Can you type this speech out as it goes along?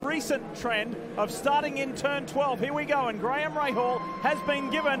recent trend of starting in turn 12. Here we go, and Graham Rahal has been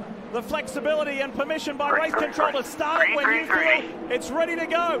given the flexibility and permission by race control to start when you feel it's ready to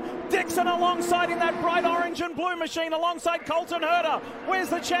go. Dixon alongside in that bright orange and blue machine alongside Colton Herter. Where's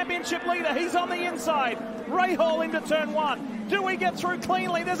the championship leader? He's on the inside. Rahal into turn 1. Do we get through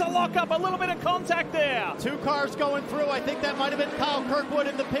cleanly? There's a lockup, a little bit of contact there. Two cars going through. I think that might have been Kyle Kirkwood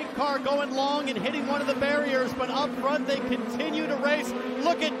in the pink car going long and hitting one of the barriers, but up front they continue to race.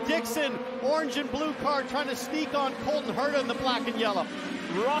 Look at Dixon, orange and blue car, trying to sneak on Colton Herter in the black and yellow.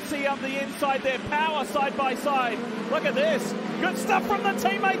 Rossi up the inside there, power side by side. Look at this. Good stuff from the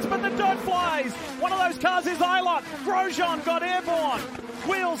teammates, but the dirt flies. One of those cars is Ilott. Grosjean got airborne.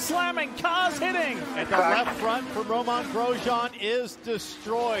 Wheels slamming, cars hitting. And the left front from Romain Grosjean is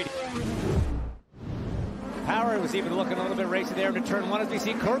destroyed. Power was even looking a little bit racing there into turn 1 as we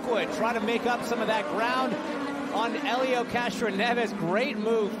see Kirkwood try to make up some of that ground on Helio Castroneves. Great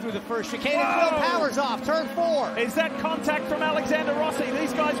move through the first chicane. And Power's off, turn 4. Is that contact from Alexander Rossi?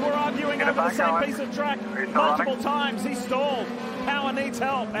 These guys were arguing over the same piece of track multiple times. He stalled. Power needs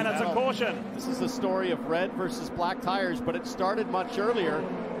help, and it's a caution. This is the story of red versus black tires, but it started much earlier.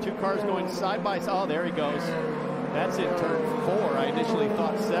 Two cars going side by side. Oh, there he goes. That's in turn 4. I initially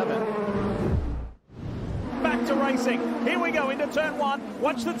thought 7. Back to racing. Here we go into turn 1.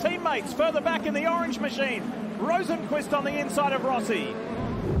 Watch the teammates further back in the orange machine. Rosenquist on the inside of Rossi.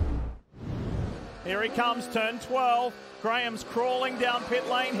 Here he comes, turn 12. Graham's crawling down pit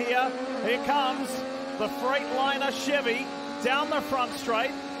lane here. Here comes the Freightliner Chevy down the front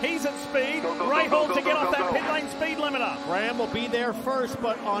straight. He's at speed. Rahal to get off that pit lane speed limiter. Graham will be there first,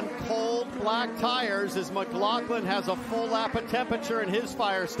 but on cold black tires as McLaughlin has a full lap of temperature in his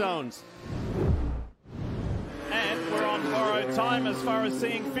Firestones. And we're on borrowed time as far as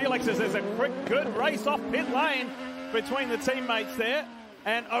seeing Felix's. There's a quick, good race off pit lane between the teammates there.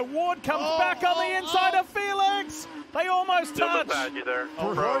 And Award comes back on the inside of Felix. They almost touch.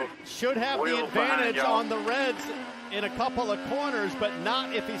 Should have the advantage on the Reds in a couple of corners, but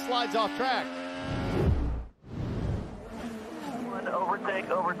not if he slides off track.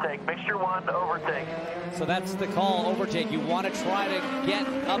 Overtake. Mixture 1, overtake. So that's the call, overtake. You want to try to get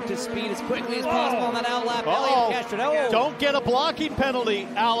up to speed as quickly as possible on that outlap. Don't get a blocking penalty,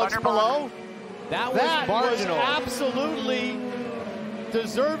 Alex Palou. That was absolutely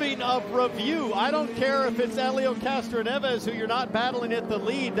deserving of review. I don't care if it's Helio Castroneves, who you're not battling at the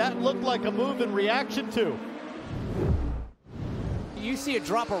lead. That looked like a move in reaction to. You see a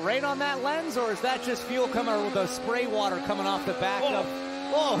drop of rain on that lens, or is that just fuel coming, or the spray water coming off the back of...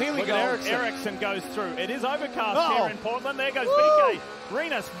 Oh, here we go. Ericsson goes through. It is overcast here in Portland. There goes VK.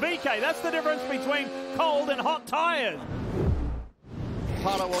 Rinus, VK. That's the difference between cold and hot tires.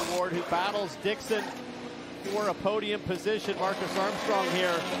 Pato O'Ward, who battles Dixon for a podium position. Marcus Armstrong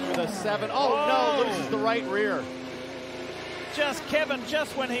here with a 7. No, loses the right rear. Kevin,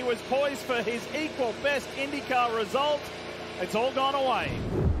 just when he was poised for his equal best IndyCar result, it's all gone away.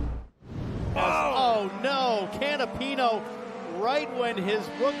 Oh no, Canapino, right when his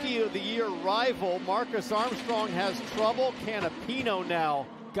Rookie of the Year rival, Marcus Armstrong, has trouble. Canapino now.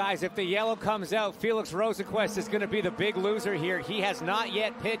 Guys, if the yellow comes out, Felix Rosenquist is going to be the big loser here. He has not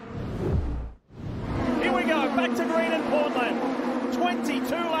yet pit. Here we go, back to green in Portland.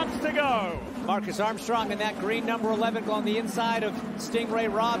 22 laps to go. Marcus Armstrong in that green number 11 on the inside of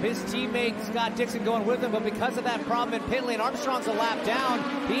Stingray Robb. His teammate Scott Dixon going with him, but because of that problem in pit lane, Armstrong's a lap down.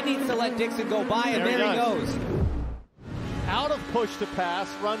 He needs to let Dixon go by, and there he goes. Out of push to pass,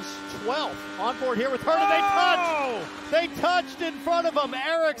 runs 12th. On board here with Herta. They touched in front of him.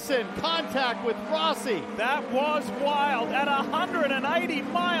 Ericsson, contact with Rossi. That was wild at 180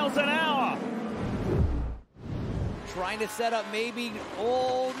 miles an hour. Trying to set up maybe.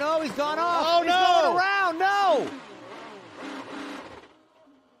 Oh, no, he's gone off. Oh, no. He's going around. No.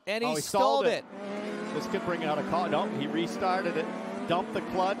 And he stalled it. This could bring out a call. No, he restarted it. Dumped the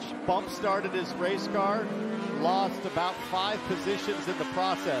clutch. Bump started his race car. Lost about 5 positions in the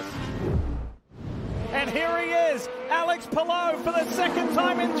process. And here he is. Alex Palou, for the second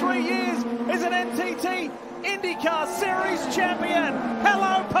time in 3 years, is an NTT IndyCar Series champion.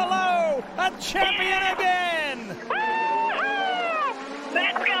 Hello, Palou, a champion again.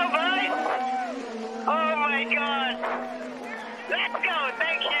 Let's go, boys! Oh my God! Let's go!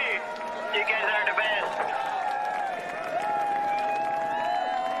 Thank you! You guys are the best!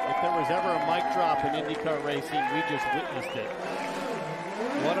 If there was ever a mic drop in IndyCar racing, we just witnessed it.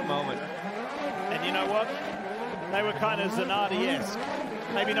 What a moment. And you know what? They were kind of Zanardi-esque.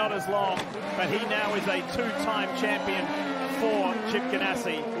 Maybe not as long, but he now is a 2-time champion for Chip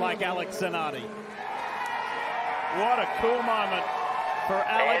Ganassi, like Alex Zanardi. What a cool moment for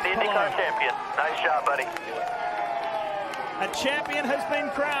Alex And IndyCar Palou. champion. Nice job, buddy. A champion has been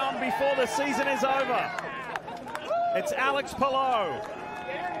crowned before the season is over. It's Alex Palou.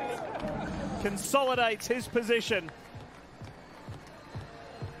 Consolidates his position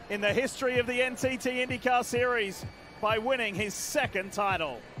in the history of the NTT IndyCar Series by winning his second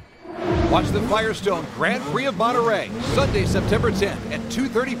title. Watch the Firestone Grand Prix of Monterey, Sunday, September 10th at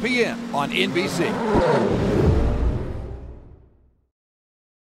 2:30 p.m. on NBC.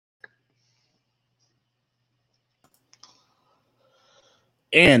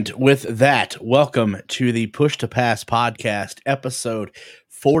 And with that, welcome to the Push to Pass podcast, episode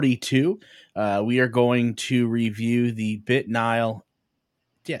 42. We are going to review the Bit Nile.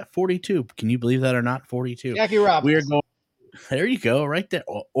 Yeah, 42. Can you believe that or not? 42. Jackie Robinson. We are going. There you go, right there.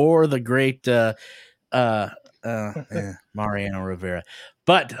 Or the great Mariano Rivera.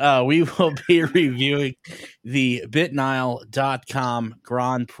 But we will be reviewing the BitNile.com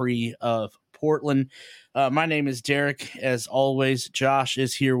Grand Prix of Portland. My name is Derek. As always, Josh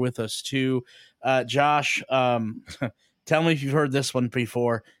is here with us too. Josh, tell me if you've heard this one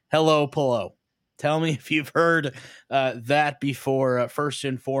before. Hello, Palou. Tell me if you've heard that before. First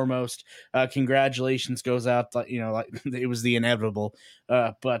and foremost, congratulations goes out. Like it was the inevitable.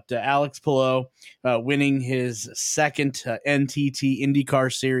 But Alex Palou winning his second NTT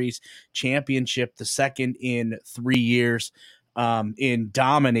IndyCar Series championship, the second in 3 years, in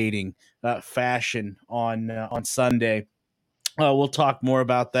dominating fashion on Sunday. We'll talk more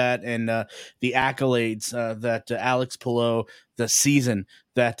about that and the accolades that Alex Palou, the season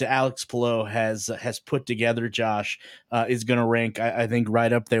that Alex Palou has put together, Josh, is going to rank, I think,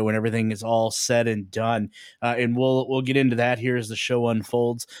 right up there when everything is all said and done. And we'll get into that here as the show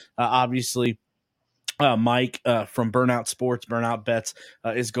unfolds. Obviously, Mike from Burnout Sports, Burnout Bets,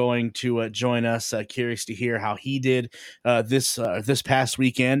 is going to join us. Curious to hear how he did this past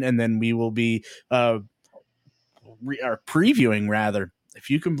weekend, and then we will be previewing, rather. If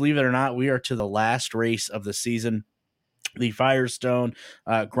you can believe it or not, we are to the last race of the season. The Firestone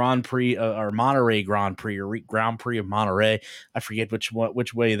Grand Prix or Monterey Grand Prix or Grand Prix of Monterey. I forget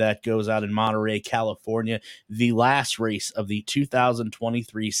which way that goes out in Monterey, California. The last race of the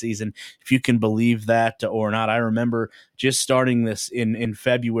 2023 season, if you can believe that or not. I remember just starting this in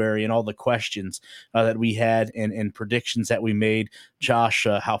February and all the questions that we had and predictions that we made. Josh,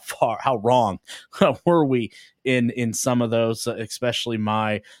 how wrong were we in some of those, especially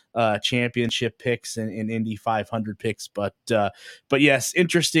my championship picks and Indy 500 picks, but yes,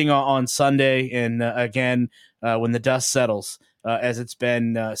 interesting on Sunday, and again when the dust settles, as it's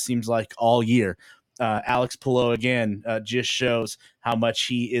been seems like all year, Alex Palou again just shows how much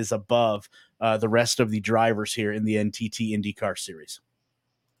he is above the rest of the drivers here in the NTT IndyCar Series.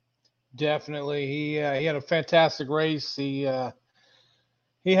 Definitely, he had a fantastic race.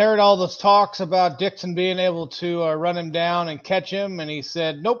 He heard all those talks about Dixon being able to run him down and catch him, and he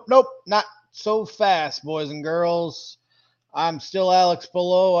said, nope, not so fast, boys and girls. I'm still Alex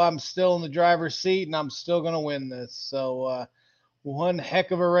Palou. I'm still in the driver's seat, and I'm still going to win this. So one heck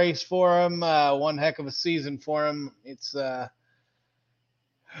of a race for him, one heck of a season for him. It's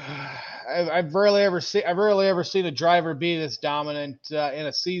I've rarely ever seen a driver be this dominant in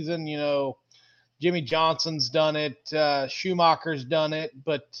a season. Jimmy Johnson's done it, Schumacher's done it,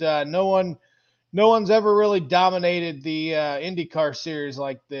 but no one's ever really dominated the IndyCar Series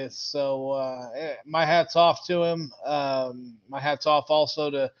like this. So my hat's off to him. My hat's off also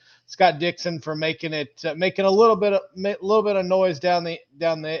to Scott Dixon for making a little bit of noise down the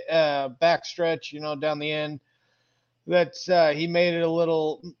backstretch, down the end. That he made it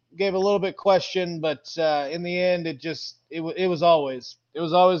gave a little bit question, but in the end, it was always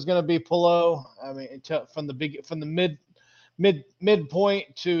going to be Palou. I mean, from the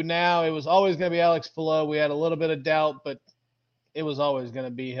midpoint to now, it was always going to be Alex Palou. We had a little bit of doubt, but it was always going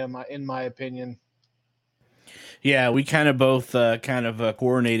to be him, in my opinion. Yeah, we kind of both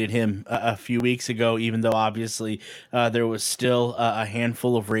coordinated him a few weeks ago, even though obviously there was still a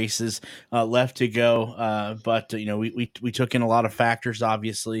handful of races left to go. But we took in a lot of factors.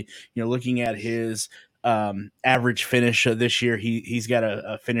 Obviously, looking at his average finish this year, he's got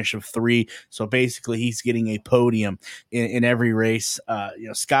a finish of 3, so basically he's getting a podium in every race.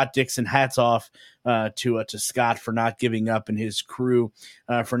 Scott Dixon, hats off to Scott for not giving up, and his crew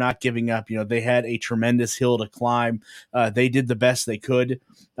for not giving up. They had a tremendous hill to climb. They did the best they could,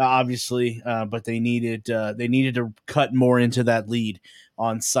 obviously, but they needed to cut more into that lead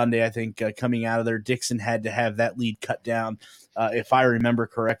on Sunday. I think coming out of there, Dixon had to have that lead cut down, if I remember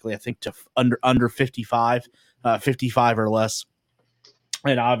correctly, I think to under 55 or less.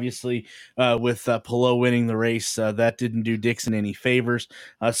 And obviously, with Palou winning the race, that didn't do Dixon any favors.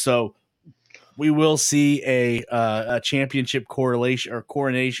 So we will see a championship correlation or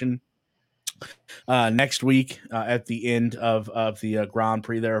coronation next week at the end of the Grand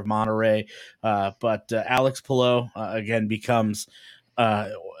Prix there of Monterey. But Alex Palou again becomes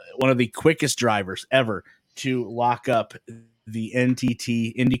one of the quickest drivers ever to lock up the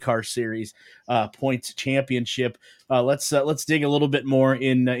NTT IndyCar Series points championship. Let's dig a little bit more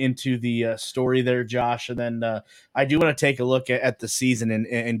into the story there, Josh, and then I do want to take a look at the season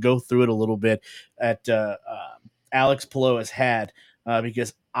and go through it a little bit at Alex Palou has had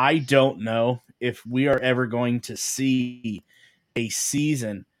because I don't know if we are ever going to see a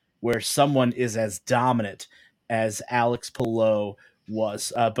season where someone is as dominant as Alex Palou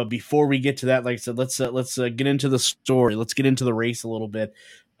was. But before we get to that, like I said, let's get into the story. Let's get into the race a little bit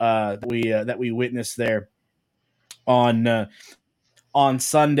that we witnessed there on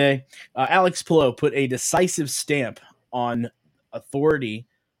Sunday. Alex Palou put a decisive stamp on authority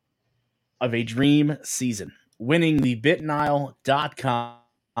of a dream season, winning the BitNile.com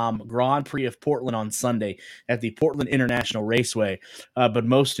Grand Prix of Portland on Sunday at the Portland International Raceway, but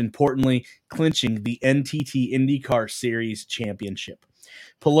most importantly, clinching the NTT IndyCar Series championship.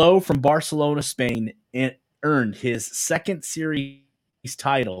 Palou from Barcelona, Spain, earned his second series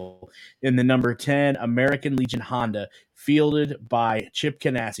title in the number 10 American Legion Honda, fielded by Chip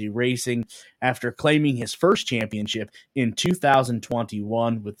Ganassi Racing, after claiming his first championship in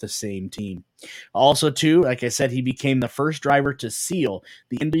 2021 with the same team. Also, too, like I said, he became the first driver to seal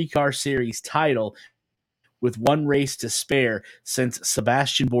the IndyCar Series title with one race to spare since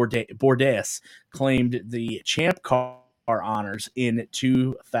Sebastian Bourdais claimed the Champ Car honors in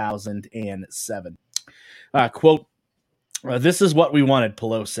 2007. Quote, this is what we wanted,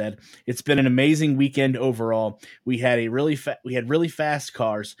 Palou said. It's been an amazing weekend overall. We had really fast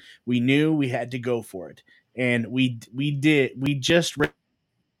cars. We knew we had to go for it, and we did. We just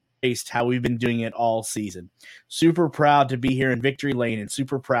raced how we've been doing it all season. Super proud to be here in Victory Lane, and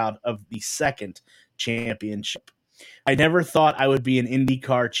super proud of the second championship. I never thought I would be an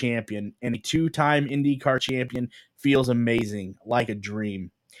IndyCar champion, and a two-time IndyCar champion feels amazing, like a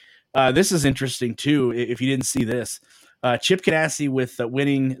dream. This is interesting, too, if you didn't see this. Chip Ganassi with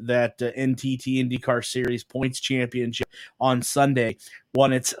winning that NTT IndyCar Series points championship on Sunday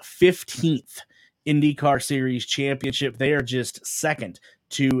won its 15th IndyCar Series championship. They are just second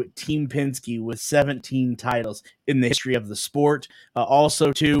to Team Penske with 17 titles in the history of the sport.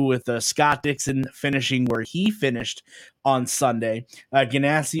 Also, too, with Scott Dixon finishing where he finished on Sunday.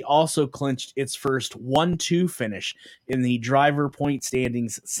 Ganassi also clinched its first 1-2 finish in the driver point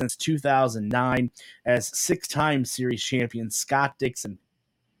standings since 2009, as six-time series champion Scott Dixon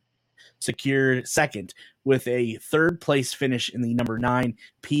secured second with a third-place finish in the number 9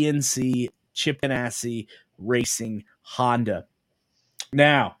 PNC Chip Ganassi Racing Honda.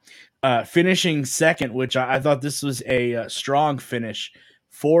 Now, finishing second, which I thought this was a strong finish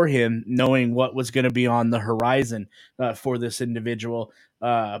for him, knowing what was going to be on the horizon for this individual.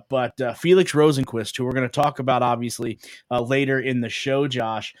 But Felix Rosenquist, who we're going to talk about obviously later in the show,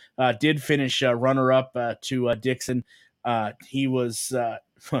 Josh, did finish runner-up to Dixon. He was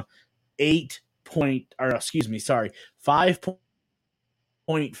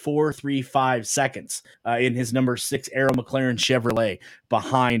 5.435 seconds in his number 6 Aero McLaren Chevrolet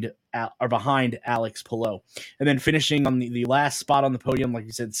behind Alex Palou. And then finishing on the last spot on the podium, like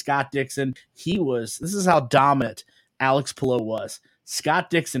you said, Scott Dixon. This is how dominant Alex Palou was. Scott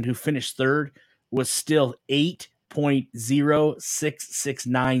Dixon, who finished third, was still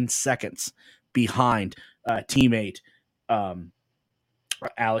 8.0669 seconds behind teammate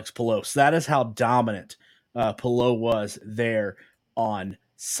Alex Palou. So that is how dominant Palou was there on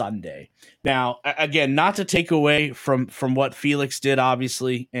Sunday. Now, again, not to take away from what Felix did,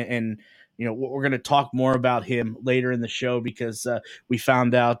 obviously, and you know, we're going to talk more about him later in the show because we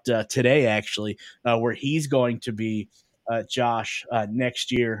found out today, actually, where he's going to be, Josh,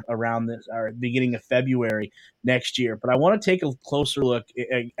 next year around this, or beginning of February next year. But I want to take a closer look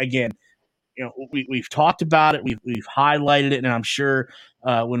again. You know, we've talked about it, we've highlighted it, and I'm sure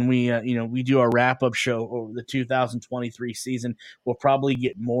when we we do our wrap up show over the 2023 season, we'll probably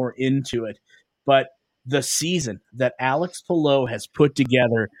get more into it. But the season that Alex Palou has put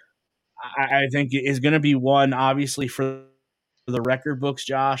together, I think, is going to be one, obviously, for the record books,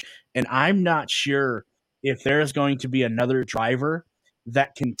 Josh. And I'm not sure if there is going to be another driver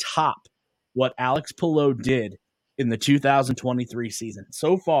that can top what Alex Palou did in the 2023 season.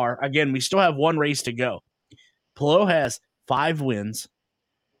 So far, again, we still have one race to go. Palou has 5 wins,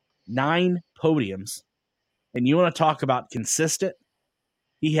 9 podiums, and you want to talk about consistent?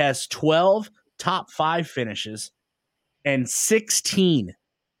 He has 12 top 5 finishes and 16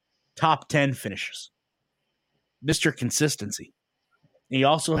 top 10 finishes. Mr. Consistency. He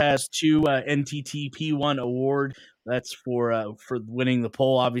also has 2 NTT P1 award. That's for winning the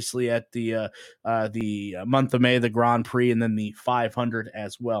pole, obviously at the month of May, the Grand Prix, and then the 500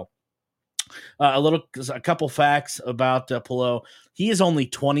 as well. A couple facts about Palou. He is only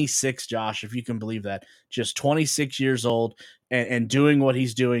 26, Josh, if you can believe that. Just 26 years old and doing what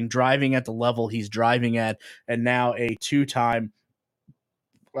he's doing, driving at the level he's driving at, and now a 2-time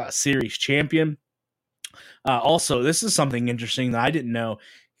series champion. Also, this is something interesting that I didn't know.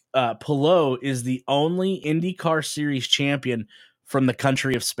 Palou is the only IndyCar Series champion from the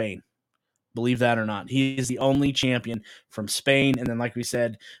country of Spain. Believe that or not. He is the only champion from Spain. And then, like we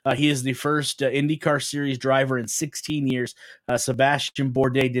said, he is the first IndyCar Series driver in 16 years. Sebastian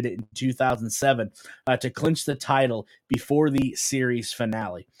Bourdais did it in 2007 to clinch the title before the series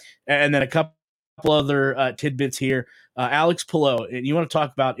finale. And then a couple other tidbits here. Alex Palou, and you want to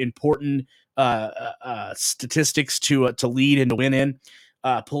talk about important statistics to lead and to win in.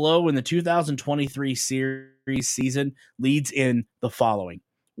 Palou in the 2023 series season leads in the following: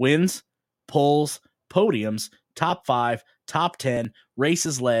 wins, poles, podiums, top 5, top 10,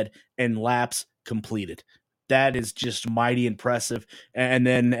 races led, and laps completed. That is just mighty impressive. And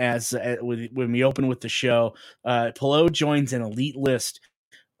then when we open with the show, Palou joins an elite list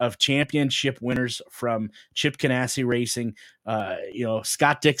of championship winners from Chip Ganassi Racing.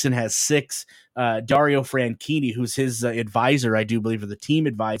 Scott Dixon has 6. Dario Franchitti, who's his advisor, I do believe, or the team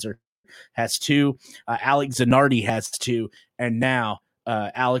advisor, has 2. Alex Zanardi has 2. And now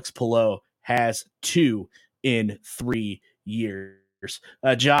Alex Palou has 2 in 3 years.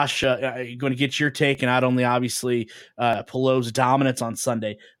 Josh, going to get your take, and not only obviously Palou's dominance on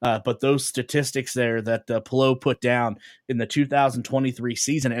Sunday, but those statistics there that Palou put down in the 2023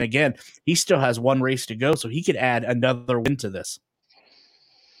 season. And again, he still has 1 race to go, so he could add another win to this.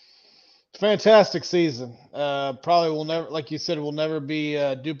 Fantastic season. Probably will never, like you said, will never be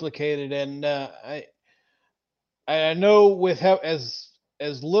duplicated. And I know with how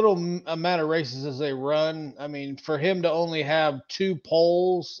as little amount of races as they run, I mean, for him to only have 2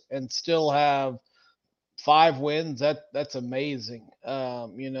 poles and still have 5 wins, that's amazing.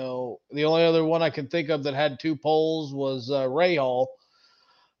 The only other one I can think of that had 2 poles was Rahal,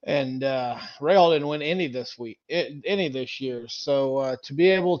 and Rahal didn't win any this year. So to be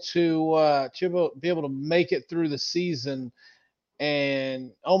able to make it through the season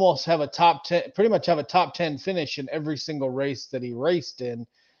and almost have a top 10, pretty much have a top 10 finish in every single race that he raced in,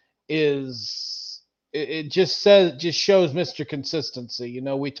 just shows Mr. Consistency.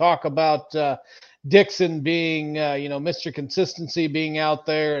 We talk about Dixon being, Mr. Consistency, being out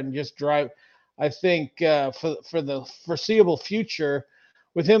there and just drive. I think for the foreseeable future,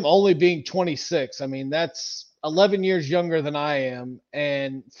 with him only being 26, I mean, that's 11 years younger than I am.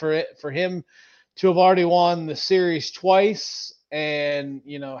 And for him to have already won the series twice, and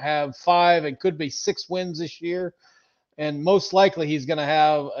have 5 and could be 6 wins this year, and most likely he's going to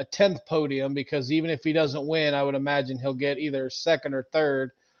have a 10th podium, because even if he doesn't win, I would imagine he'll get either 2nd or 3rd.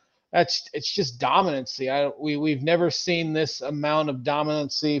 It's just dominancy. We've never seen this amount of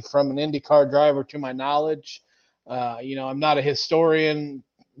dominancy from an IndyCar driver, to my knowledge. I'm not a historian,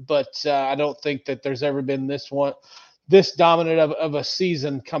 but I don't think that there's ever been this dominant of a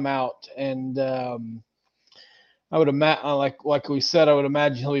season come out. And I would imagine, like we said, I would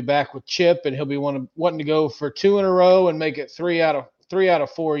imagine he'll be back with Chip, and he'll be wanting to go for 2 in a row and make it 3 out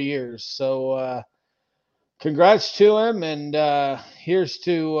of 4 years. So congrats to him, and here's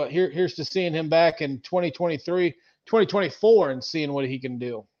to seeing him back in 2024 and seeing what he can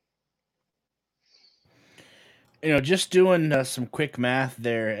do. Just doing some quick math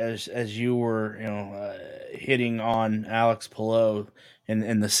there as you were hitting on Alex Palou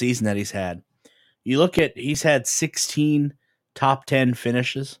and the season that he's had. You look at, he's had 16 top 10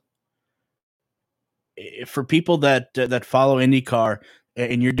 finishes. For people that follow IndyCar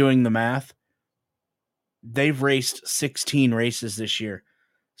and you're doing the math, they've raced 16 races this year.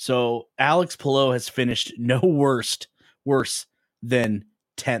 So Alex Palou has finished no worse than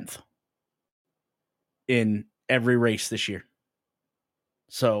 10th in every race this year.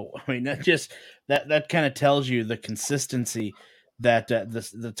 So, I mean, that kind of tells you the consistency that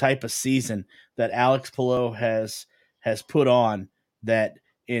the type of season that Alex Palou has put on, that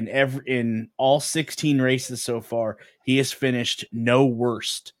in all 16 races so far, he has finished no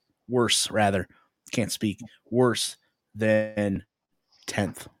worse than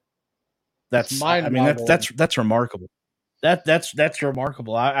 10th. That's remarkable. That's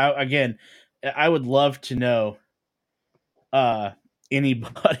remarkable. I would love to know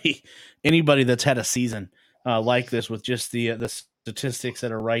anybody anybody that's had a season like this, with just the statistics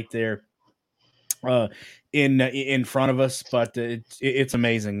that are right there uh, in front of us. But it's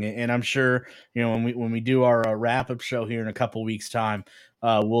amazing, and I'm sure when we do our wrap up show here in a couple weeks time,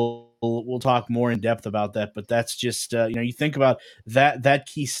 we'll talk more in depth about that. But that's just you think about that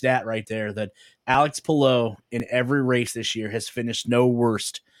key stat right there, that Alex Palou in every race this year has finished no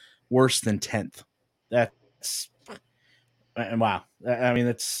worse than 10th. That's and wow. I mean,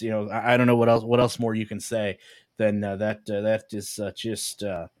 that's I don't know what else more you can say than that. That is just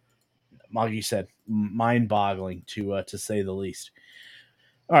like you said, mind-boggling to say the least.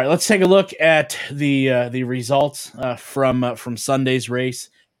 All right, let's take a look at the results from Sunday's race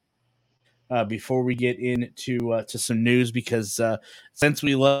before we get into to some news, because since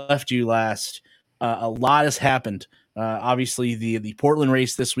we left you last, a lot has happened. Obviously, the Portland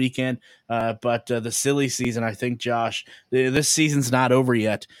race this weekend, but the silly season, I think, Josh, this season's not over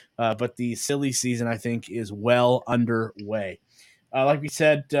yet, but the silly season, I think, is well underway. Like we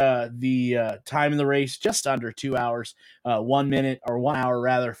said, the time in the race, just under 2 hours, 1 minute, or 1 hour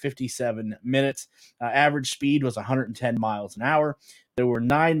rather, 57 minutes. Average speed was 110 miles an hour. There were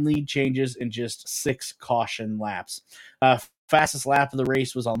 9 lead changes and just 6 caution laps. Fastest lap of the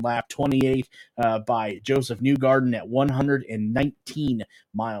race was on lap 28 by Joseph Newgarden at 119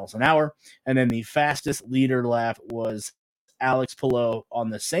 miles an hour. And then the fastest leader lap was Alex Palou on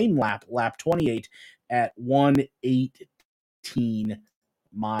the same lap 28, at 118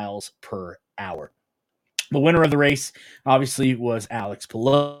 miles per hour. The winner of the race, obviously, was Alex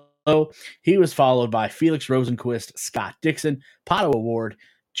Palou. He was followed by Felix Rosenquist, Scott Dixon, Pato Award,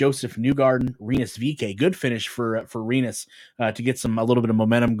 Joseph Newgarden, Rinus VeeKay. Good finish for Rinus to get a little bit of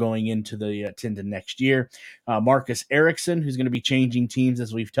momentum going into the next year. Marcus Ericsson, who's going to be changing teams,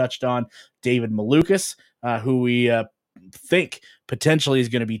 as we've touched on. David Malukas, who we think potentially is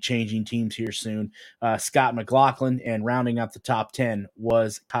going to be changing teams here soon. Scott McLaughlin, and rounding out the top 10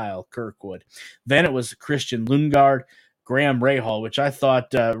 was Kyle Kirkwood. Then it was Christian Lundgaard, Graham Rahal, which I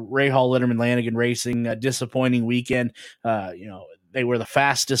thought Rahal, Letterman, Lanigan Racing, a disappointing weekend. They were the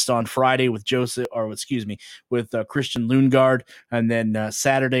fastest on Friday with Christian Lundgaard, and then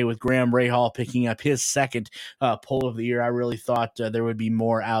Saturday with Graham Rahal picking up his second pole of the year. I really thought there would be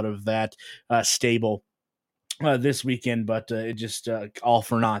more out of that stable this weekend, but it just all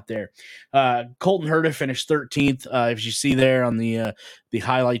for naught there. Colton Herta finished 13th. As you see there on the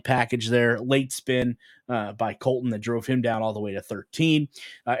highlight package there, late spin by Colton that drove him down all the way to 13.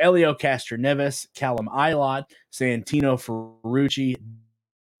 Elio Castroneves, Callum Ilott, Santino Ferrucci,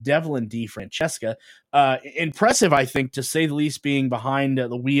 Devlin DeFrancesca. Impressive, I think, to say the least, being behind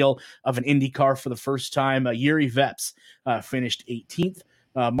the wheel of an IndyCar for the first time. Yuri Veps finished 18th.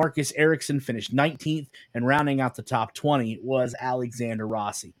 Marcus Ericsson finished 19th, and rounding out the top 20 was Alexander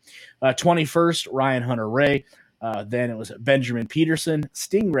Rossi. 21st, Ryan Hunter-Reay. Then it was Benjamin Peterson,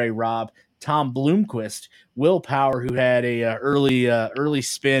 Stingray Robb, Tom Bloomquist, Will Power, who had a early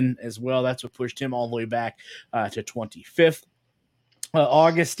spin as well. That's what pushed him all the way back to 25th.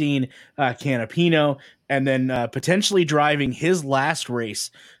 Augustine Canapino, and then potentially driving his last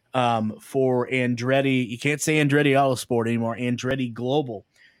race for Andretti. You can't say Andretti Autosport anymore. Andretti Global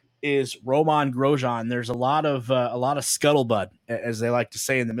is Roman Grosjean. There's a lot of scuttlebutt, as they like to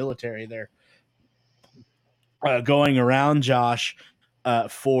say in the military there, going around, Josh,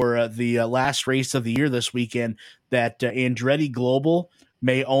 for the last race of the year this weekend, that Andretti Global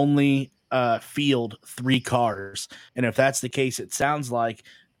may only field 3 cars. And if that's the case, it sounds like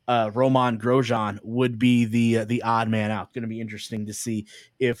Roman Grosjean would be the odd man out. Going to be interesting to see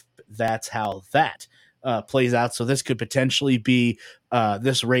if that's how that plays out. So this could potentially be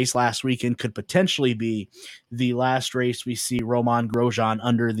this race last weekend could potentially be the last race we see Roman Grosjean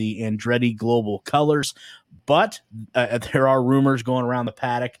under the Andretti Global colors. But there are rumors going around the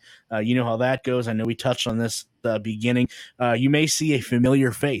paddock. You know how that goes. I know we touched on this at the beginning. You may see a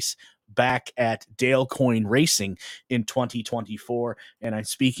familiar face back at Dale Coyne Racing in 2024. And I'm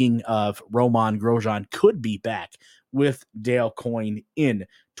speaking of Roman Grosjean could be back with Dale Coyne in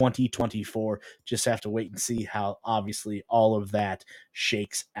 2024. Just have to wait and see how, obviously, all of that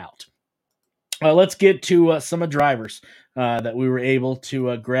shakes out. Let's get to some drivers that we were able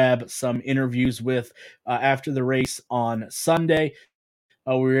to grab some interviews with after the race on Sunday.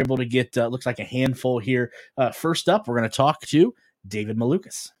 We were able to get, looks like, a handful here. First up, we're going to talk to David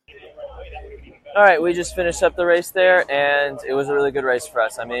Malukas. All right, we just finished up the race there, and it was a really good race for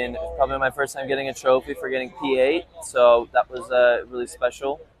us. I mean, it's probably my first time getting a trophy for getting P8, so that was really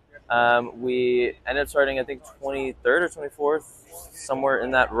special. We ended up starting, I think, 23rd or 24th, somewhere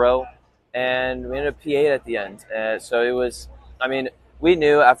in that row, and we ended up P8 at the end. So it was, I mean, we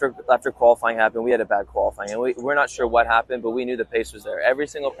knew after qualifying happened, we had a bad qualifying, and we're not sure what happened, but we knew the pace was there. Every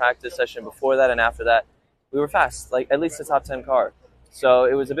single practice session before that and after that, we were fast, like at least the top 10 car. So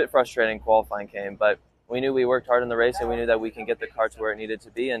it was a bit frustrating qualifying came, but we knew we worked hard in the race, and we knew that we can get the car to where it needed to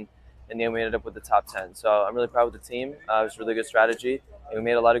be, and in the end we ended up with the top 10. So I'm really proud of the team. It was a really good strategy, and we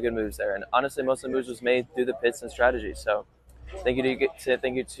made a lot of good moves there. And honestly, most of the moves was made through the pits and strategy. So thank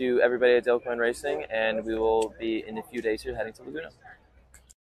you to everybody at Delcoin Racing, and we will be in a few days here heading to Laguna.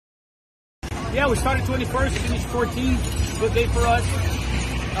 Yeah, we started 21st, finished 14th. Good day for us.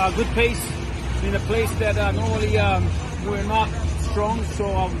 Good pace in a place that normally we're not strong. So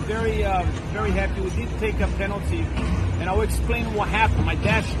I'm very happy. We did take a penalty, and I'll explain what happened. My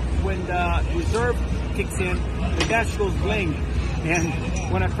dash, when the reserve kicks in, the dash goes blank, and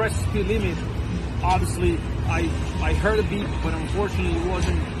when I press the speed limit, obviously I heard a beep, but unfortunately it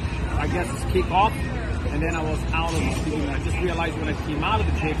wasn't, I guess, it's kick off. And then I was out of the speed limit. I just realized when I came out of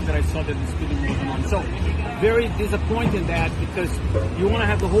the pit that I saw that the speed limit wasn't on. So very disappointed that, because you want to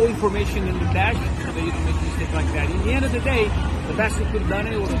have the whole information in the dash so that you don't make a mistake like that. In the end of the day, the best we could have done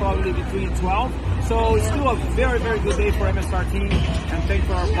it was probably between 12. So it's still a very, very good day for MSR team, and thank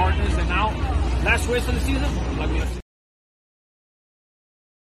for our partners. And now, last race of the season, let me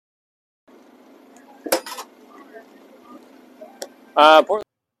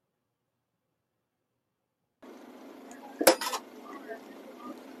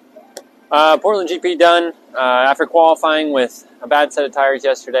Portland GP done. After qualifying with a bad set of tires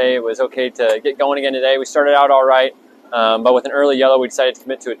yesterday, it was okay to get going again today. We started out all right, but with an early yellow, we decided to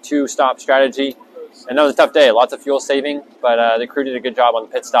commit to a 2-stop strategy. And that was a tough day, lots of fuel saving, but the crew did a good job on the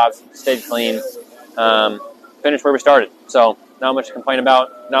pit stops, stayed clean, finished where we started. So not much to complain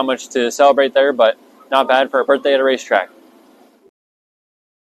about, not much to celebrate there, but not bad for a birthday at a racetrack.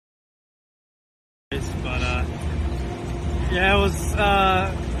 Yeah, it was,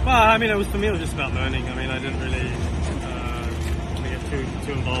 well, I mean, for me, it was just about learning. I mean, I didn't really get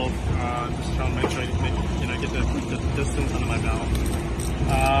too involved, just trying to make sure I get the distance under my belt.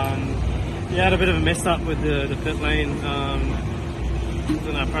 Yeah, I had a bit of a mess up with the pit lane.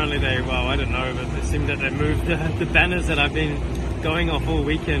 And apparently I don't know, but it seemed that they moved the banners that I've been going off all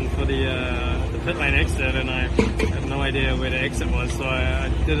weekend for the pit lane exit, and I had no idea where the exit was, so I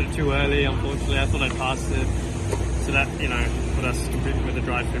did it too early, unfortunately. I thought I'd passed it. So that, put us completely with the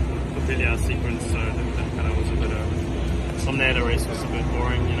drive completely out of sequence, so that kind of was a bit of... From there, the race was a bit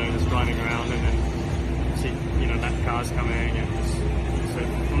boring, just driving around and then see, that cars coming, and just... So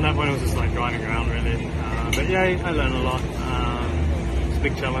from that point, it was just like driving around, really. But yeah, I learned a lot. It's a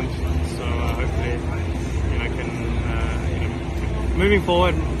big challenge, so hopefully, moving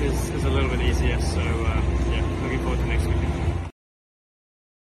forward is a little bit easier, so yeah, looking forward to next weekend.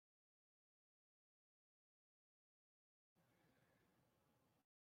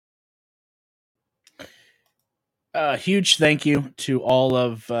 Huge thank you to all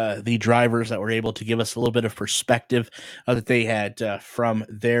of the drivers that were able to give us a little bit of perspective that they had from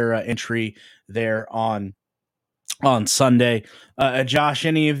their entry there on Sunday. Josh,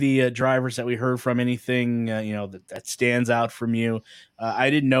 any of the drivers that we heard from, anything that stands out from you?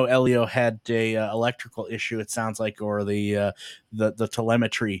 I didn't know Elio had a electrical issue, it sounds like, or the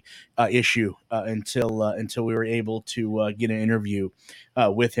telemetry issue until we were able to get an interview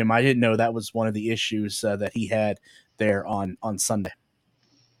with him. I didn't know that was one of the issues that he had there on Sunday.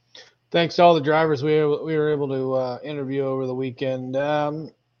 Thanks to all the drivers we were able to interview over the weekend.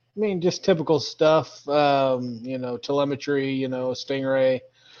 I mean, just typical stuff, telemetry, Stingray.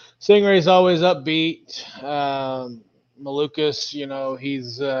 Stingray's always upbeat. Malukas,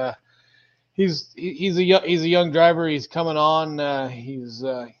 he's a young driver. He's coming on. He's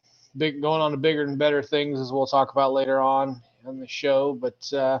going on to bigger and better things, as we'll talk about later on in the show.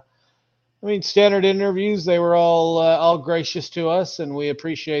 But I mean, standard interviews. They were all gracious to us, and we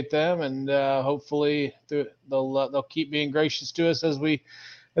appreciate them. And hopefully they'll keep being gracious to us as we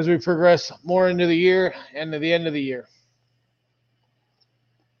progress more into the year and to the end of the year.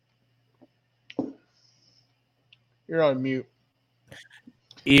 You're on mute.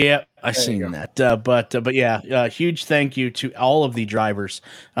 Yeah, I seen that. But yeah, huge thank you to all of the drivers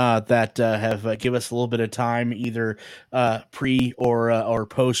that have give us a little bit of time, either pre or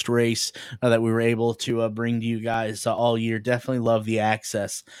post race, that we were able to bring to you guys all year. Definitely love the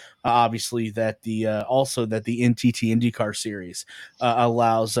access. Obviously, that the NTT IndyCar series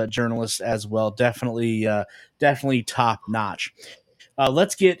allows journalists as well. Definitely top notch.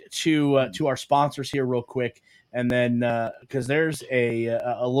 Let's get to our sponsors here real quick. And then, because there's a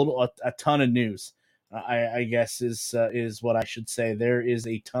ton of news, I guess is what I should say. There is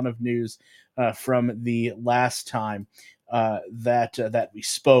a ton of news from the last time that we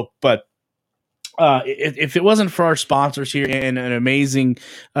spoke. But if it wasn't for our sponsors here and an amazing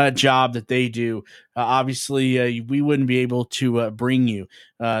job that they do, obviously we wouldn't be able to bring you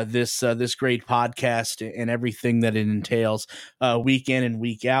this great podcast and everything that it entails week in and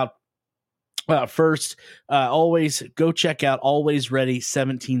week out. First, always go check out Always Ready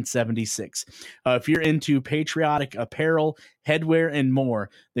 1776. If you're into patriotic apparel, headwear, and more,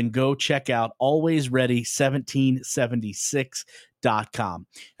 then go check out Always Ready 1776.com.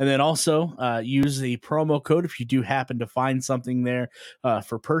 And then also use the promo code if you do happen to find something there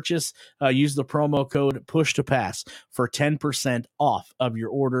for purchase. Use the promo code Push to Pass for 10% off of your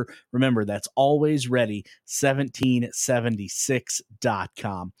order. Remember, that's Always Ready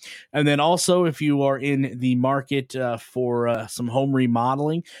 1776.com. And then also, if you are in the market for some home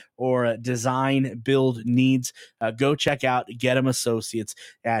remodeling or design build needs, go check out Get 'em Associates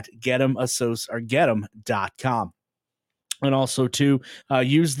at getem.com. And also to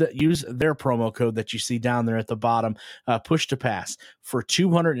use their promo code that you see down there at the bottom, Push to Pass, for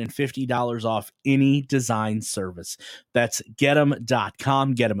 $250 off any design service. That's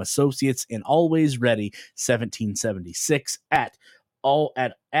getem.com, Get 'em Associates, and Always Ready 1776 at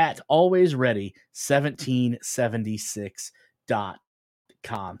Always Ready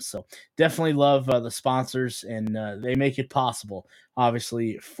 1776.com. So definitely love the sponsors, and they make it possible,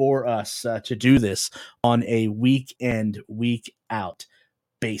 obviously, for us to do this on a week out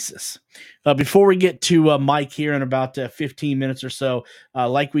basis. Before we get to Mike here in about 15 minutes or so,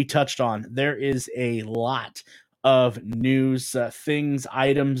 like we touched on, there is a lot of news, things,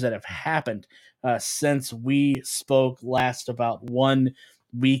 items that have happened since we spoke last about 1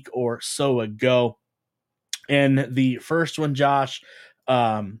 week or so ago. And the first one, Josh,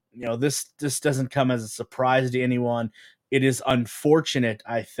 this doesn't come as a surprise to anyone. It is unfortunate,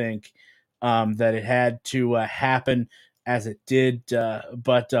 I think, that it had to happen as it did.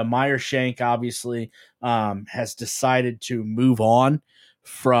 But Meyer Shank obviously has decided to move on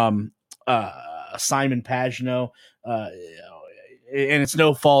from Simon Pagenaud, and it's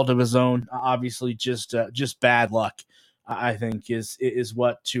no fault of his own. Obviously, just bad luck, I think, is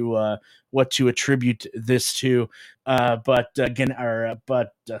what to attribute this to. But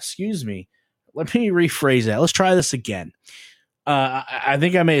excuse me. Let me rephrase that. Let's try this again. I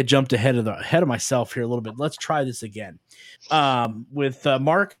think I may have jumped ahead of myself here a little bit. Let's try this again. With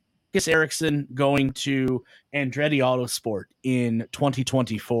Marcus Ericsson going to Andretti Autosport in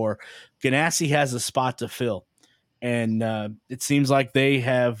 2024, Ganassi has a spot to fill. And it seems like they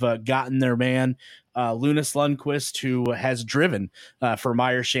have gotten their man, Linus Lundqvist, who has driven for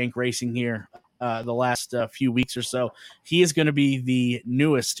Meyer Shank Racing here the last few weeks or so. He is going to be the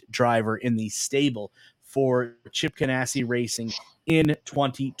newest driver in the stable for Chip Ganassi Racing in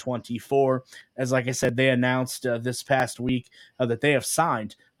 2024. As like I said, they announced this past week that they have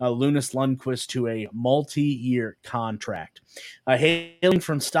signed Linus Lundqvist to a multi-year contract. Hailing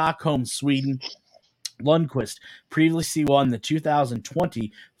from Stockholm, Sweden, Lundqvist previously won the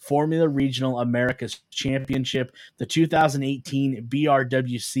 2020 Formula Regional Americas Championship, the 2018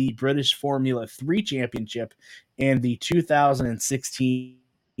 BRWC British Formula 3 Championship, and the 2016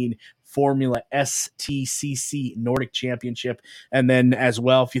 Formula STCC Nordic Championship. And then as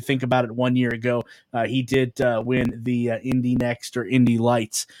well, if you think about it, 1 year ago, he did win the Indy Next or Indy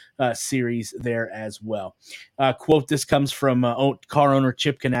Lights series there as well. Quote, this comes from car owner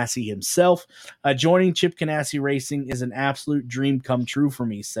Chip Ganassi himself. Joining Chip Ganassi Racing is an absolute dream come true for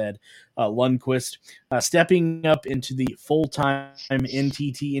me, said Lundqvist. Stepping up into the full-time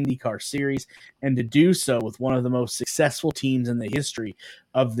NTT IndyCar series, and to do so with one of the most successful teams in the history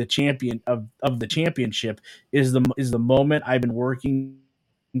of the championship is the moment I've been working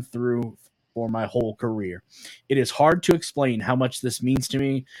through for my whole career. It is hard to explain how much this means to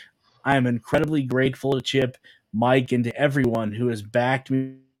me. I am incredibly grateful to Chip, Mike, and to everyone who has backed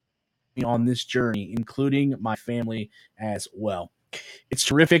me on this journey, including my family as well. It's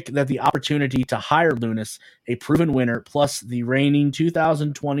terrific that the opportunity to hire Linus, a proven winner, plus the reigning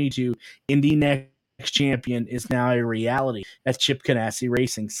 2022 Indy Next champion, is now a reality at Chip Ganassi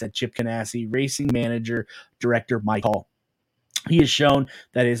Racing, said Chip Ganassi Racing Manager Director Mike Hall. He has shown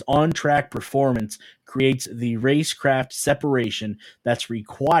that his on-track performance creates the racecraft separation that's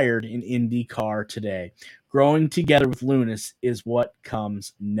required in IndyCar today. Growing together with Linus is what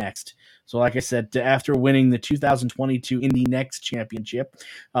comes next. So like I said, after winning the 2022 Indy Next Championship,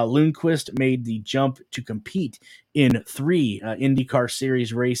 Lundqvist made the jump to compete in 3 IndyCar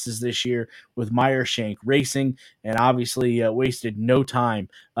Series races this year with Meyer Shank Racing, and obviously wasted no time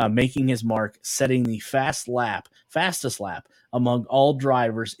making his mark, setting the fastest lap among all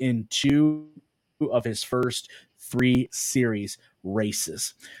drivers in 2 of his first 3 Series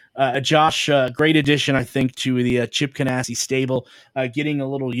races. Josh, great addition, I think, to the Chip Ganassi stable, getting a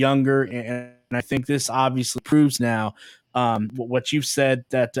little younger, and I think this obviously proves now what you've said,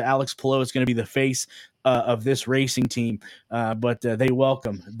 that Alex Palou is going to be the face of this racing team, but they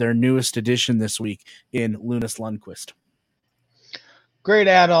welcome their newest addition this week in Linus Lundqvist. Great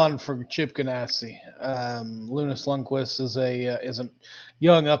add-on for Chip Ganassi. Linus Lundqvist is a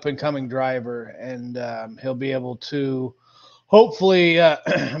young up-and-coming driver, and he'll be able to hopefully,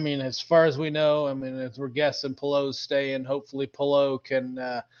 I mean, as far as we know, I mean, as we're guessing Palou's staying, hopefully Palou can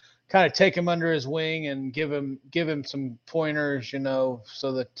kind of take him under his wing and give him some pointers,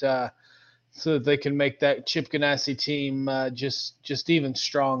 so that they can make that Chip Ganassi team just even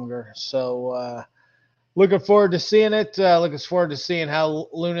stronger. So looking forward to seeing it. Looking forward to seeing how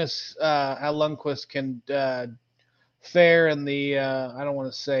Lundqvist can fare in the I don't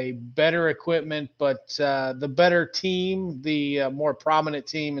want to say better equipment, but the better team, the more prominent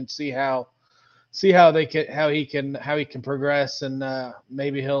team, and see how he can progress, and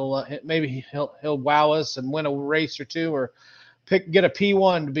maybe he'll wow us and win a race or two, or get a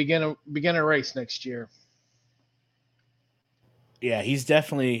P1 to begin a race next year. Yeah, he's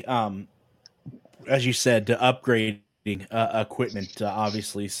definitely, as you said, upgrading equipment,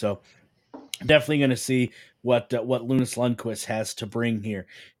 obviously. So definitely going to see what Linus Lundqvist has to bring here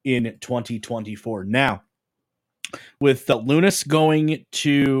in 2024. Now, with Linus going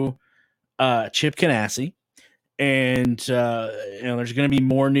to Chip Ganassi, and there's going to be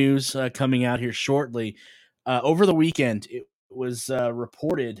more news coming out here shortly. Over the weekend, it was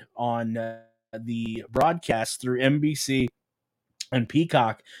reported on the broadcast through NBC and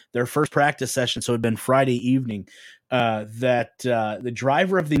Peacock, their first practice session, so it had been Friday evening, that the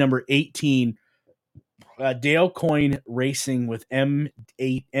driver of the number 18 Dale Coyne Racing with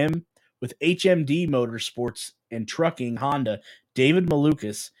M8M with HMD Motorsports and Trucking Honda, David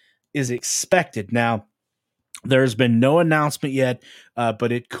Malukas, is expected. Now, there's been no announcement yet,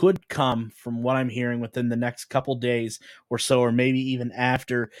 but it could come, from what I'm hearing, within the next couple days or so, or maybe even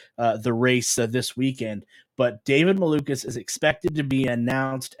after the race this weekend. But David Malukas is expected to be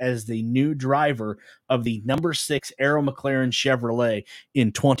announced as the new driver of the number 6 Arrow McLaren Chevrolet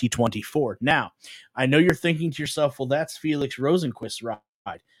in 2024. Now, I know you're thinking to yourself, well, that's Felix Rosenqvist's ride.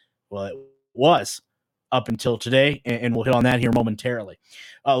 Well, it was up until today, and we'll hit on that here momentarily.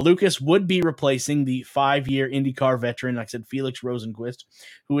 Lucas would be replacing the 5-year IndyCar veteran, like I said, Felix Rosenqvist,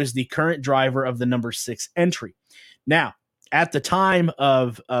 who is the current driver of the number 6 entry. Now, at the time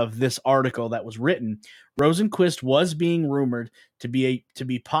of this article that was written, Rosenqvist was being rumored to be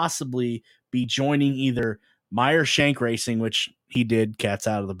possibly joining either Meyer Shank Racing, which he did, cat's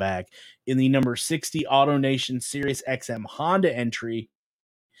out of the bag, in the number 60 AutoNation Sirius XM Honda entry,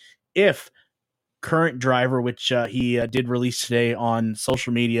 if current driver, which he did release today on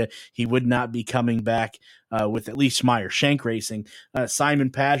social media, he would not be coming back with at least Meyer Shank Racing.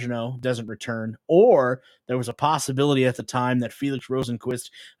 Simon Pagenaud doesn't return, or there was a possibility at the time that Felix Rosenqvist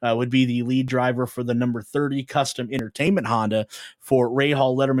would be the lead driver for the number 30 Custom Entertainment Honda for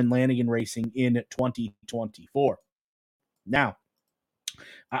Rahal Letterman Lanigan Racing in 2024. Now,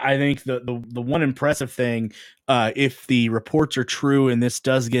 I think the one impressive thing, if the reports are true and this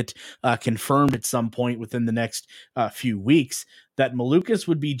does get confirmed at some point within the next few weeks, that Malukas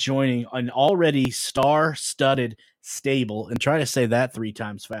would be joining an already star-studded stable, and try to say that 3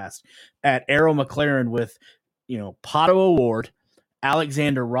 times fast, at Arrow McLaren with, Pato O'Ward,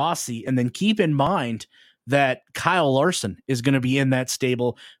 Alexander Rossi, and then keep in mind that Kyle Larson is going to be in that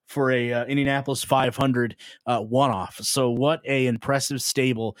stable for a Indianapolis 500 one-off. So what a impressive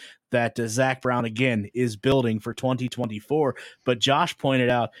stable that Zach Brown, again, is building for 2024. But Josh pointed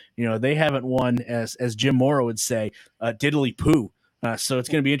out, they haven't won, as Jim Morrow would say, diddly poo. So it's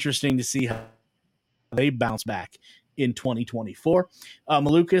going to be interesting to see how they bounce back in 2024.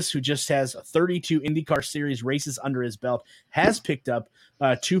 Malukas, who just has 32 IndyCar Series races under his belt, has picked up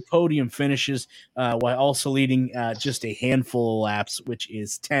 2 podium finishes while also leading just a handful of laps, which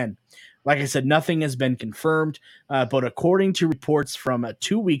is 10. Like I said, nothing has been confirmed, but according to reports from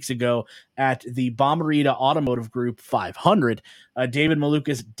 2 weeks ago at the Bomarita Automotive Group 500, David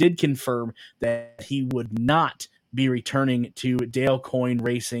Malukas did confirm that he would not be returning to Dale Coyne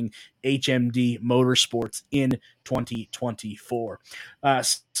Racing HMD Motorsports in 2024.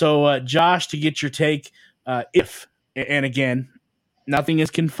 So, Josh, to get your take, if, and again, nothing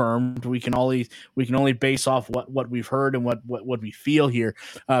is confirmed, we can only base off what we've heard and what we feel here.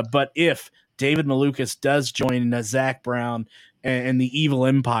 But if David Malukas does join Zach Brown and the evil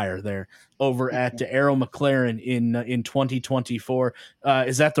empire there over at Arrow McLaren in 2024,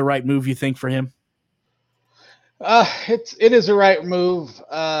 is that the right move, you think, for him? It is a right move.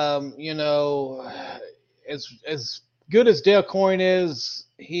 As good as Dale Coyne is,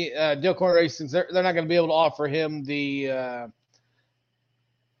 Dale Coyne Racing's they're not going to be able to offer him the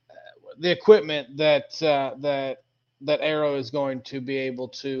equipment that Arrow is going to be able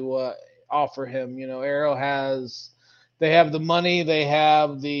to offer him. Arrow they have the money, they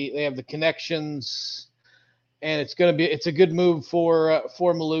have the connections, and it's a good move for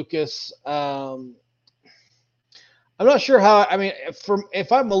Malukas. I'm not sure how. I mean,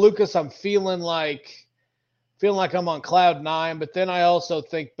 if I'm Malukas, I'm feeling like I'm on cloud nine. But then I also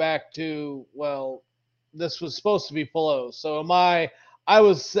think back to, well, this was supposed to be Pelot, so am I? I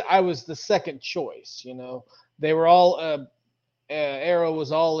was the second choice. They were all Arrow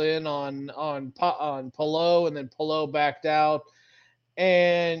was all in on Pelot, and then Pelot backed out.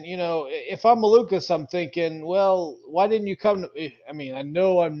 And if I'm Malukas, I'm thinking, well, why didn't you come to? I mean, I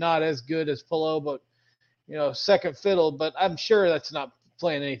know I'm not as good as Pelot, but second fiddle, but I'm sure that's not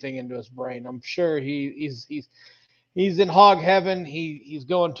playing anything into his brain. I'm sure he's in hog heaven. He's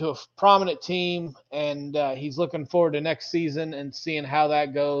going to a prominent team, and he's looking forward to next season and seeing how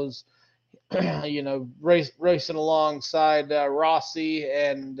that goes. Racing alongside Rossi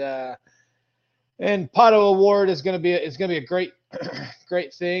and Pato Award is going to be a great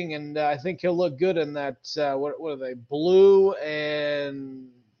great thing, and I think he'll look good in that. What are they? Blue and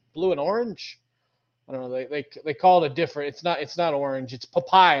orange. I don't know. They call it a different. It's not orange. It's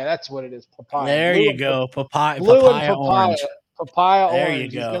papaya. That's what it is. Papaya. There Blue you go. Papaya, blue and papaya papaya. orange. Papaya There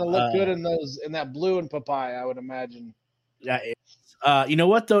orange. you He's go. gonna look good in that blue and papaya, I would imagine. Yeah. You know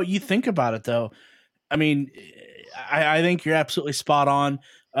what though? You think about it though. I mean, I think you're absolutely spot on.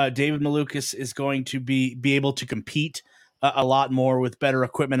 David Malukas is going to be able to compete a lot more with better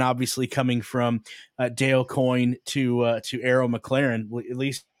equipment. Obviously, coming from Dale Coyne to Arrow McLaren, at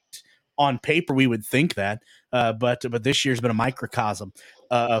least on paper, we would think that. But this year's been a microcosm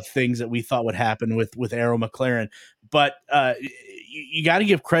of things that we thought would happen with Arrow McLaren. But you got to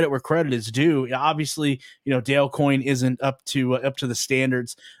give credit where credit is due. Obviously, Dale Coyne isn't up to the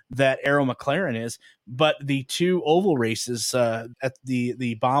standards that Arrow McLaren is. But the two oval races at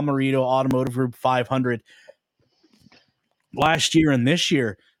the Bommarito Automotive Group 500 last year and this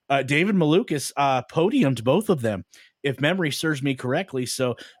year, David Malukas podiumed both of them, if memory serves me correctly.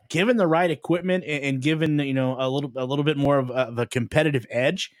 So, given the right equipment and given a little bit more of a competitive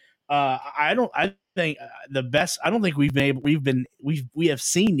edge, I think the best. I don't think we have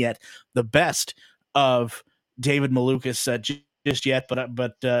seen yet the best of David Malukas just yet.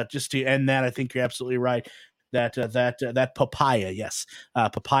 But just to end that, I think you're absolutely right that papaya, yes,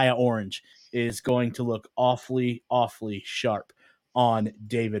 papaya orange is going to look awfully sharp on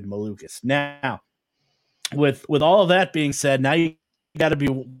David Malukas. Now, with all of that being said, now you got to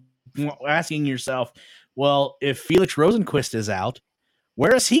be asking yourself, well, if Felix Rosenquist is out,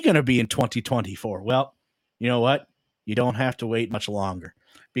 where is he going to be in 2024? Well, you know what? You don't have to wait much longer,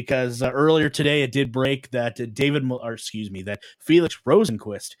 because earlier today it did break that that Felix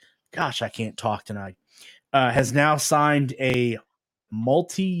Rosenquist, gosh, I can't talk tonight, has now signed a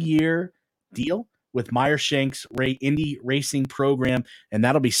multi-year deal with Meyer Shanks Indy Racing Program, and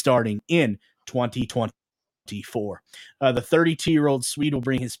that'll be starting in 2024. The 32-year-old Swede will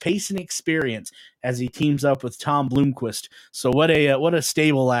bring his pace and experience as he teams up with Tom Bloomquist. So what a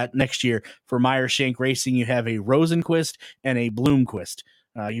stable at next year for Meyer Shank Racing. You have a Rosenquist and a Bloomquist.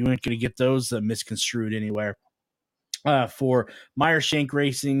 You ain't going to get those misconstrued anywhere. For Meyer Shank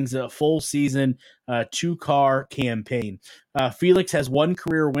Racing's full season 2-car campaign. Felix has 1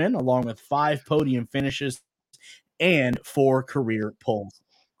 career win along with 5 podium finishes and 4 career poles.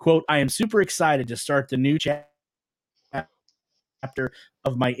 Quote, I am super excited to start the new chapter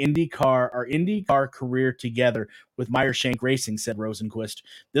of my IndyCar career together with Meyer Shank Racing, said Rosenquist.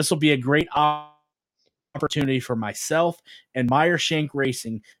 This will be a great opportunity for myself and Meyer Shank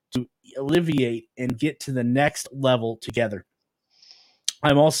Racing to alleviate and get to the next level together.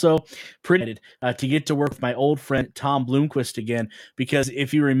 I'm also pretty excited to get to work with my old friend Tom Bloomquist again, because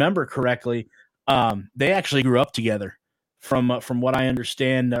if you remember correctly, they actually grew up together. From what I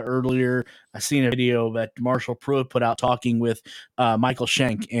understand earlier, I seen a video that Marshall Pruitt put out talking with Michael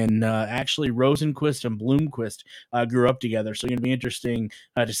Shank, and actually Rosenquist and Bloomquist grew up together. So it's going to be interesting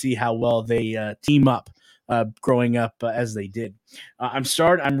to see how well they team up growing up as they did.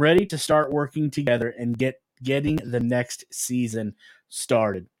 I'm ready to start working together and getting the next season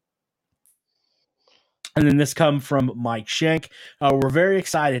started. And then this come from Mike Shank. We're very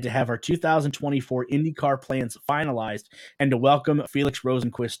excited to have our 2024 IndyCar plans finalized and to welcome Felix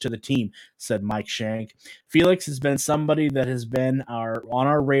Rosenqvist to the team, said Mike Shank. Felix has been somebody that has been on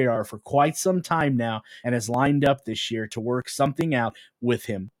our radar for quite some time now and has lined up this year to work something out with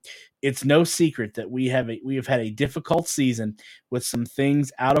him. It's no secret that we have had a difficult season with some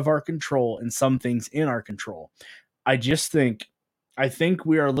things out of our control and some things in our control. I think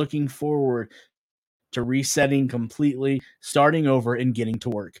we are looking forward to resetting completely, starting over, and getting to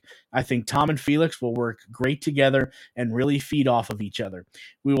work. I think Tom and Felix will work great together and really feed off of each other.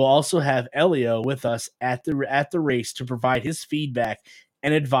 We will also have Elio with us at the race to provide his feedback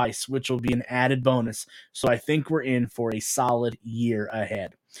and advice, which will be an added bonus. So I think we're in for a solid year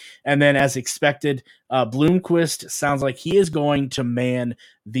ahead. And then, as expected, Bloomquist sounds like he is going to man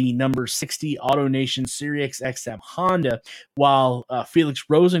the number 60 AutoNation Series XM Honda, while Felix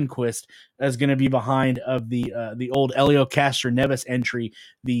Rosenqvist is going to be behind of the old Elio Castroneves entry,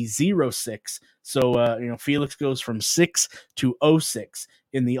 the 06. So Felix goes from 6 to 06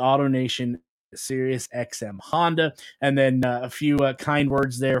 in the AutoNation Sirius XM Honda. And then a few kind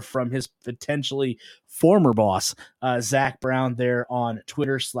words there from his potentially former boss, Zach Brown, there on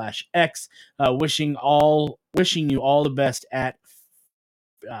Twitter/X, wishing you all the best at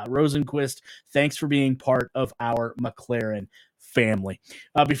Rosenqvist. Thanks for being part of our McLaren family.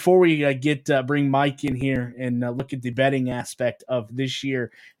 Before we bring Mike in here and look at the betting aspect of this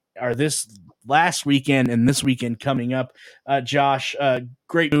year, or this last weekend and this weekend coming up, Josh,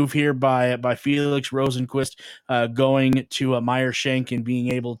 great move here by Felix Rosenqvist, going to Meyer Shank and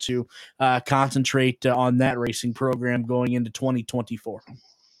being able to concentrate on that racing program going into 2024.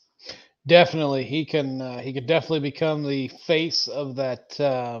 Definitely, he can definitely become the face of that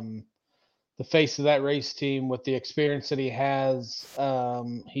race team with the experience that he has.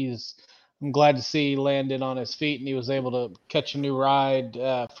 I'm glad to see he landed on his feet and he was able to catch a new ride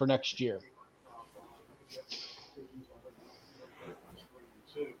for next year.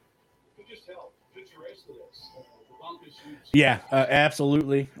 Yeah,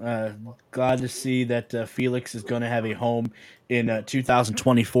 absolutely. Glad to see that Felix is going to have a home in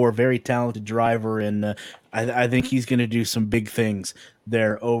 2024. Very talented driver, and I think he's going to do some big things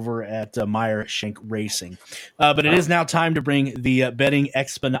there over at Meyer Shank Racing. But it is now time to bring the betting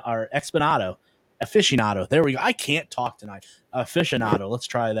aficionado. There we go. I can't talk tonight. Aficionado. Let's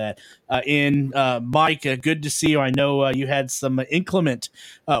try that. Mike, good to see you. I know you had some inclement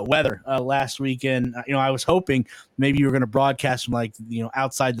weather last weekend. I was hoping maybe you were going to broadcast from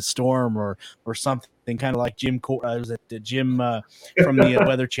outside the storm or something, kind of like Jim. Was it Jim from the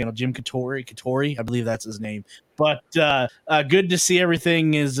Weather Channel? Jim Katori, I believe that's his name. But good to see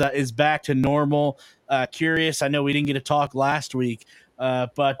everything is back to normal. Curious. I know we didn't get to talk last week,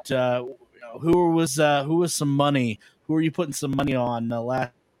 but who was some money? Who are you putting some money on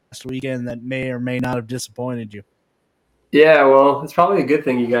last weekend that may or may not have disappointed you? Yeah, well, it's probably a good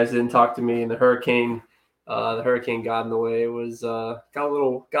thing you guys didn't talk to me, and the hurricane got in the way. It was got a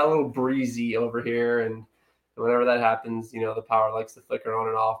little breezy over here, and whenever that happens, the power likes to flicker on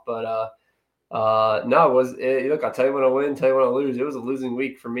and off. But no, look, I'll tell you when I win, tell you when I lose. It was a losing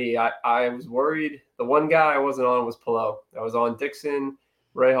week for me. I was worried. The one guy I wasn't on was Pillow. I was on Dixon,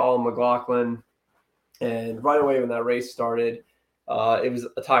 Ray Hall, McLaughlin, and right away when that race started, it was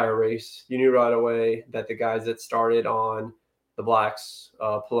a tire race. You knew right away that the guys that started on the blacks,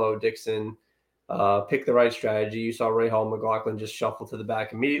 Pillow, Dixon, picked the right strategy. You saw Ray Hall and McLaughlin just shuffle to the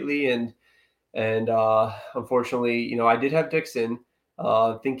back immediately, and unfortunately, I did have Dixon,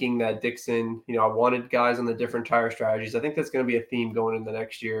 thinking that Dixon, I wanted guys on the different tire strategies. I think that's going to be a theme going into the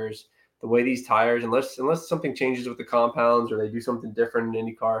next year's the way these tires, unless something changes with the compounds or they do something different in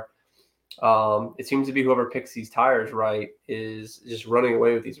IndyCar. It seems to be whoever picks these tires right is just running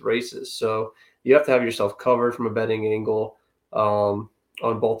away with these races. So you have to have yourself covered from a betting angle on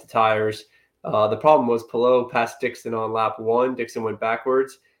both the tires. The problem was Pillow passed Dixon on lap 1. Dixon went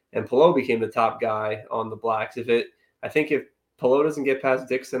backwards, and Pillow became the top guy on the blacks. I think if Pillow doesn't get past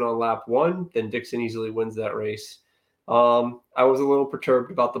Dixon on lap 1, then Dixon easily wins that race. I was a little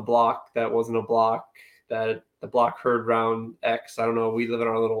perturbed about the block. That wasn't a block. That the block heard round X. I don't know. We live in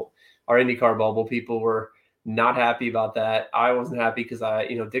our IndyCar bubble. People were not happy about that. I wasn't happy because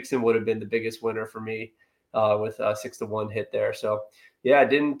Dixon would have been the biggest winner for me with a 6-1 hit there. So yeah,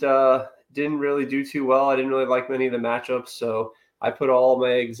 didn't really do too well. I didn't really like many of the matchups. So I put all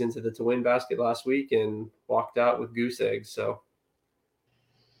my eggs into the to win basket last week and walked out with goose eggs. So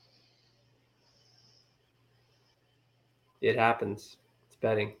it happens. It's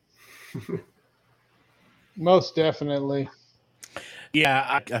betting. Most definitely.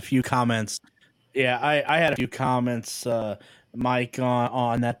 Yeah, a few comments Yeah, I had a few comments, Mike,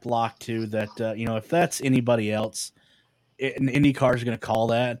 on that block too. That if that's anybody else, an IndyCar is going to call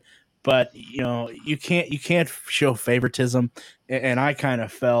that. But you can't show favoritism, and I kind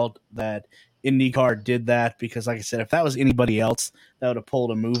of felt that IndyCar did that because, like I said, if that was anybody else, that would have pulled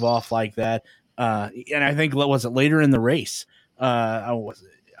a move off like that. And I think was it later in the race? I want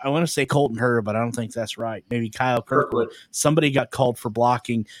to say Colton Herta, but I don't think that's right. Maybe Kyle Kirkwood. Somebody got called for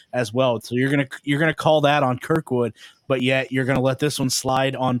blocking as well. So you're gonna call that on Kirkwood, but yet you're gonna let this one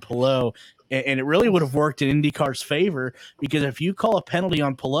slide on Palou. And it really would have worked in IndyCar's favor because if you call a penalty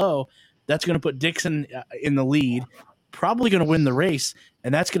on Palou, that's going to put Dixon in the lead, probably going to win the race,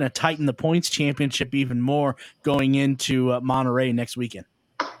 and that's going to tighten the points championship even more going into Monterey next weekend.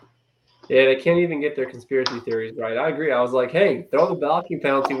 Yeah, they can't even get their conspiracy theories right. I agree. I was like, hey, throw the blocking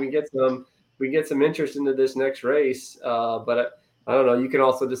penalty. We get some interest into this next race. But I don't know. You can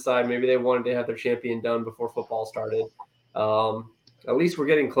also decide maybe they wanted to have their champion done before football started. At least we're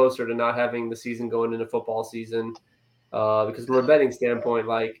getting closer to not having the season going into football season. Because from a betting standpoint,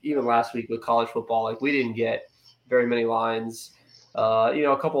 like even last week with college football, like we didn't get very many lines.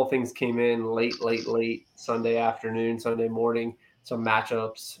 A couple of things came in late Sunday afternoon, Sunday morning, some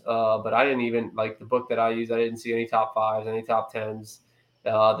matchups. But I didn't even like the book that I used. I didn't see any top fives, any top tens.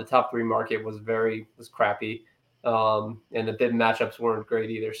 The top three market was crappy. And the bid matchups weren't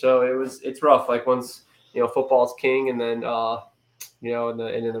great either. So it's rough. Like once, football's king, and then,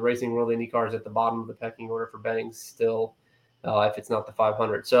 and in the racing world, IndyCar is at the bottom of the pecking order for betting still, if it's not the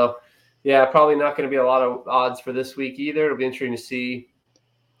 500. So, yeah, probably not going to be a lot of odds for this week either. It'll be interesting to see.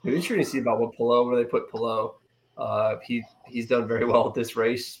 It'll be interesting to see about where they put Palou. He's done very well at this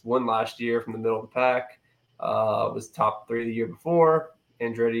race. Won last year from the middle of the pack. Was top 3 the year before.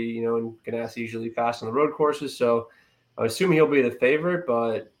 Andretti, and Ganassi usually fast on the road courses. So I assume he'll be the favorite,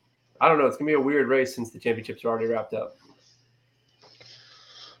 but I don't know. It's going to be a weird race since the championships are already wrapped up.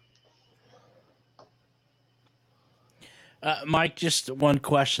 Mike, just one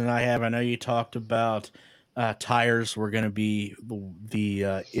question I have. I know you talked about tires were going to be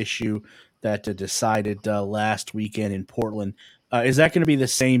the issue that decided last weekend in Portland. Is that going to be the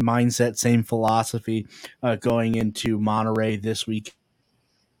same mindset, same philosophy going into Monterey this weekend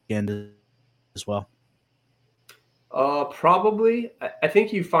as well? Probably. I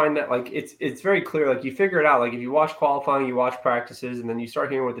think you find that like it's very clear. Like you figure it out. Like if you watch qualifying, you watch practices, and then you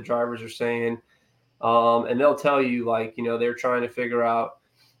start hearing what the drivers are saying. And they'll tell you they're trying to figure out.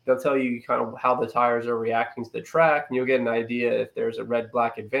 They'll tell you kind of how the tires are reacting to the track, and you'll get an idea if there's a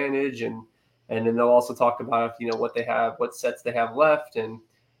red-black advantage, and then they'll also talk about what they have, what sets they have left, and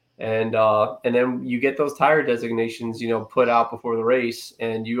then you get those tire designations put out before the race,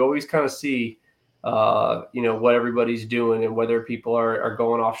 and you always kind of see what everybody's doing and whether people are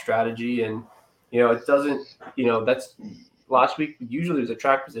going off strategy, and it doesn't that's. Last week usually was a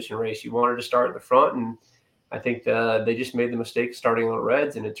track position race. You wanted to start in the front, and I think they just made the mistake starting on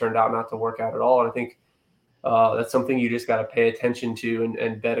reds, and it turned out not to work out at all. And I think that's something you just got to pay attention to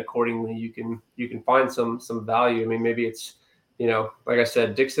and bet accordingly. You can find some value. I mean, maybe it's like I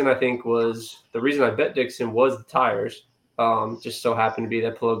said, Dixon. I think was the reason I bet Dixon was the tires. Just so happened to be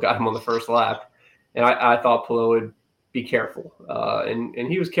that Palou got him on the first lap, and I thought Palou would be careful, and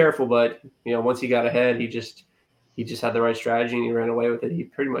he was careful, but once he got ahead, he just had the right strategy and he ran away with it. He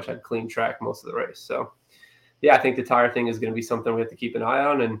pretty much had clean track most of the race. So, yeah, I think the tire thing is going to be something we have to keep an eye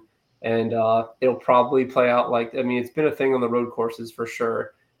on, and it'll probably play out it's been a thing on the road courses for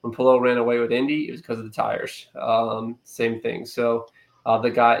sure. When Palou ran away with Indy, it was because of the tires. Same thing. So the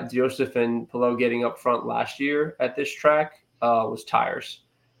guy Joseph and Palou getting up front last year at this track was tires.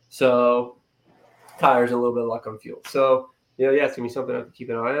 So tires and a little bit of luck on fuel. So it's gonna be something I have to keep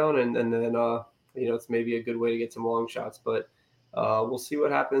an eye on, and then. It's maybe a good way to get some long shots, but we'll see what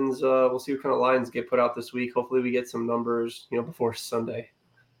happens. We'll see what kind of lines get put out this week. Hopefully we get some numbers, before Sunday.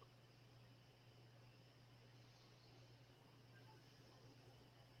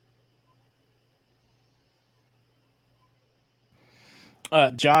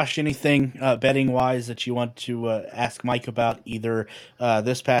 Josh, anything betting wise that you want to ask Mike about either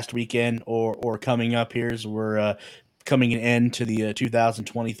this past weekend or coming up here as we're coming an end to the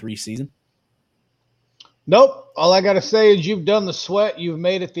 2023 season? Nope. All I got to say is you've done the sweat. You've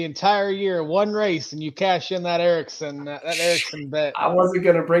made it the entire year, one race, and you cash in that Ericsson bet. I wasn't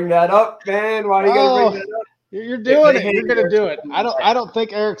going to bring that up, man. Why are you going to bring that up? You're doing it. You're going to do it. I don't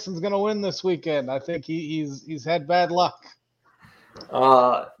think Ericsson's going to win this weekend. I think he's had bad luck.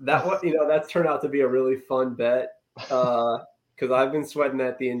 That's turned out to be a really fun bet because I've been sweating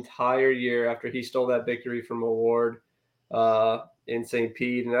that the entire year after he stole that victory from Award. in St.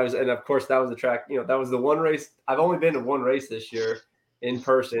 Pete, and of course that was the track. That was the one race. I've only been to one race this year in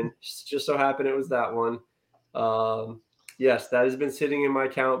person. Just so happened it was that one. Yes, that has been sitting in my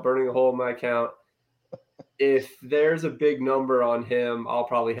account, burning a hole in my account. If there's a big number on him, I'll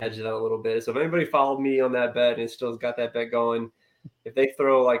probably hedge that a little bit. So if anybody followed me on that bet and still got that bet going, if they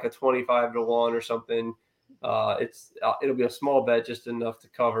throw like a 25 to 1 or something, it'll be a small bet, just enough to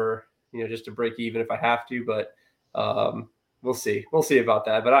cover, just to break even if I have to. But we'll see. We'll see about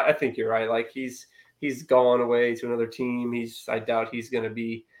that. But I think you're right. Like he's gone away to another team. I doubt he's going to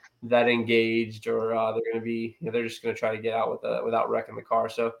be that engaged, or they're going to be, they're just going to try to get out without wrecking the car.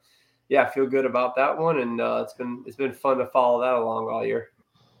 So yeah, I feel good about that one, and it's been fun to follow that along all year.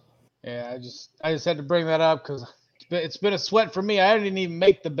 Yeah, I just had to bring that up because it's been a sweat for me. I didn't even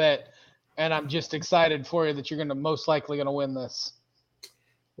make the bet, and I'm just excited for you that you're most likely going to win this.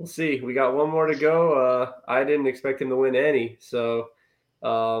 We'll see. We got one more to go. I didn't expect him to win any, so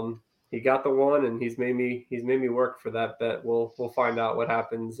he got the one, and he's made me work for that bet. We'll find out what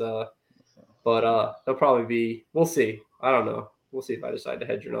happens, but they'll probably be. We'll see. I don't know. We'll see if I decide to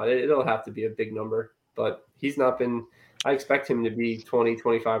hedge or not. It'll have to be a big number, but he's not been. I expect him to be 20,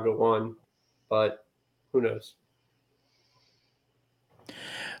 25 to 1, but who knows?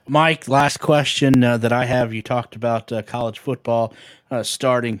 Mike, last question that I have. You talked about college football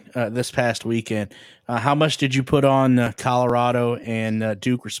starting this past weekend. How much did you put on Colorado and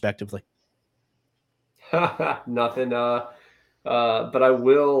Duke, respectively? Nothing. But I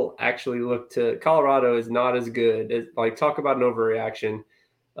will actually look to Colorado is not as good. Talk about an overreaction.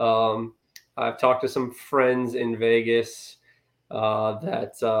 I've talked to some friends in Vegas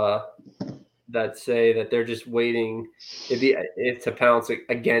that say that they're just waiting to pounce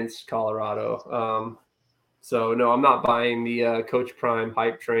against Colorado. So no, I'm not buying the Coach Prime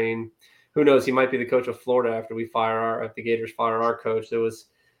hype train. Who knows? He might be the coach of Florida after if the Gators fire our coach. It was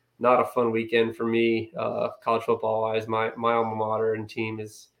not a fun weekend for me, college football wise. My alma mater and team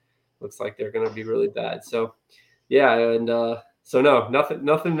looks like they're going to be really bad. So yeah, and so no,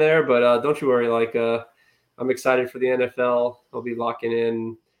 nothing there. But don't you worry. I'm excited for the NFL. I'll be locking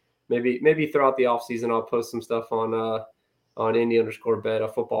in. Maybe throughout the offseason, I'll post some stuff on Indy_bet, a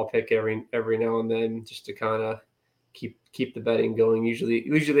football pick every now and then, just to kind of keep the betting going.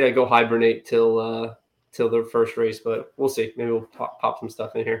 Usually I go hibernate till the first race, but we'll see. Maybe we'll pop some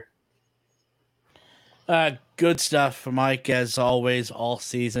stuff in here. Good stuff, Mike, as always, all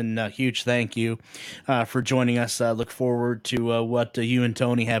season. Huge thank you for joining us. Look forward to what you and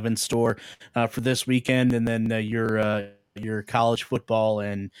Tony have in store for this weekend, and then your college football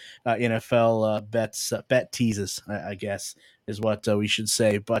and NFL bet teases, I guess, is what we should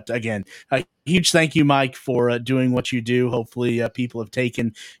say. But again, a huge thank you, Mike, for doing what you do. Hopefully people have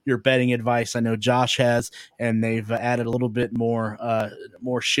taken your betting advice. I know Josh has, and they've added a little bit more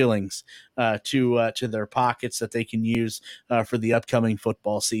shillings to their pockets that they can use for the upcoming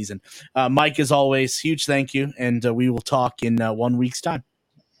football season. Mike, as always, huge thank you, and we will talk in 1 week's time.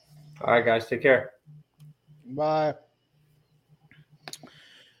 All right, guys, take care. Bye.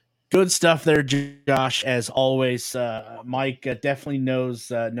 Good stuff there, Josh. As always, Mike definitely knows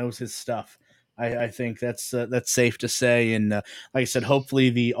his stuff. I think that's safe to say. And like I said,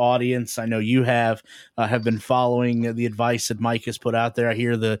 hopefully the audience, I know you have been following the advice that Mike has put out there. I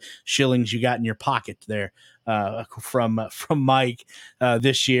hear the shillings you got in your pocket there from Mike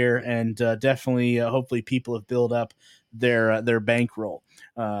this year, and definitely, hopefully, people have built up their bankroll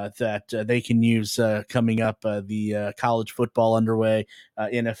that they can use coming up. The college football underway,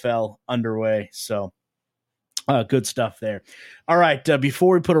 NFL underway. So good stuff there. All right.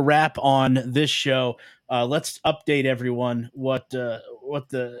 Before we put a wrap on this show, let's update everyone what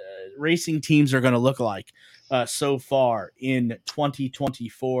the racing teams are going to look like so far in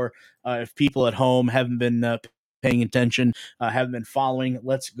 2024. If people at home haven't been paying attention, haven't been following,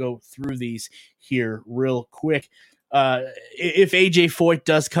 let's go through these here real quick. If AJ Foyt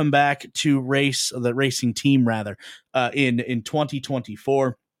does come back to race, the racing team rather, in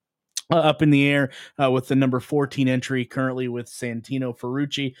 2024, up in the air with the number 14 entry currently with Santino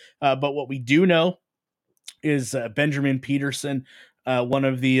Ferrucci. But what we do know is Benjamin Peterson, one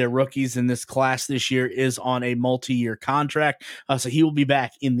of the rookies in this class this year, is on a multi-year contract. So he will be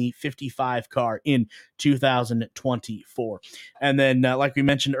back in the 55 car in 2024. And then, like we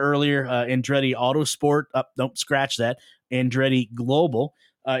mentioned earlier, Andretti Autosport, don't scratch that. Andretti Global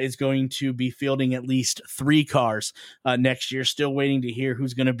is going to be fielding at least 3 cars next year. Still waiting to hear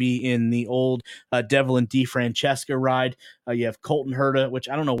who's going to be in the old Devlin DeFrancesca ride. You have Colton Herta, which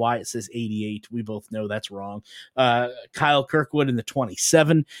I don't know why it says 88. We both know that's wrong. Kyle Kirkwood in the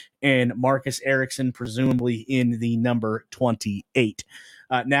 27, and Marcus Ericsson presumably in the number 28.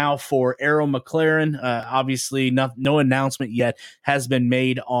 Now for Arrow McLaren, obviously no announcement yet has been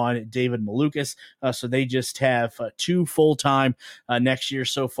made on David Malukas, so they just have 2 full-time next year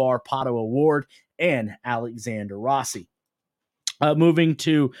so far, Pato Award and Alexander Rossi. Moving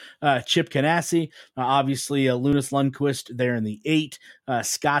to Chip Ganassi, obviously Lunas Lundqvist there in the 8,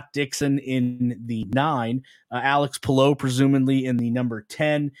 Scott Dixon in the 9, Alex Palou presumably in the number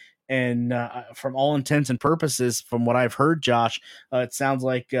 10, and from all intents and purposes, from what I've heard, Josh, it sounds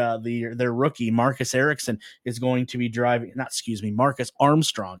like their rookie Marcus Ericsson is going to be driving. Marcus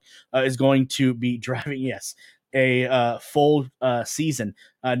Armstrong is going to be driving. Yes. A full season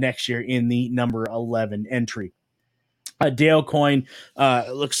next year in the number 11 entry. Dale Coyne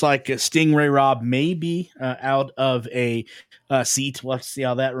looks like Stingray Robb may be out of a seat. We'll have to see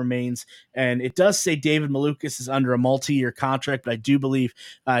how that remains. And it does say David Malukas is under a multi-year contract, but I do believe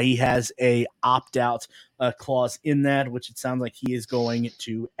he has a opt-out clause in that, which it sounds like he is going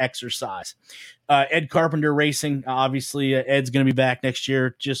to exercise. Ed Carpenter Racing, obviously Ed's going to be back next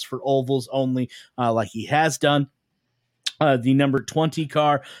year just for ovals only, like he has done. The number 20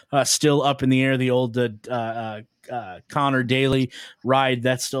 car still up in the air. The old Connor Daly ride,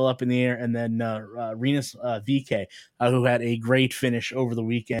 that's still up in the air. And then Renus VK, who had a great finish over the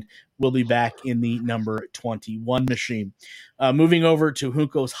weekend, will be back in the number 21 machine. Moving over to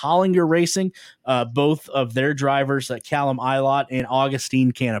Juncos Hollinger Racing, both of their drivers, Callum Ilott and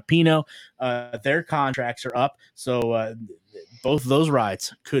Augustine Canapino, their contracts are up. So both of those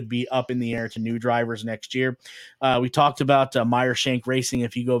rides could be up in the air to new drivers next year. We talked about Meyer Shank Racing.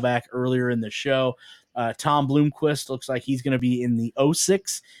 If you go back earlier in the show, Tom Bloomquist looks like he's going to be in the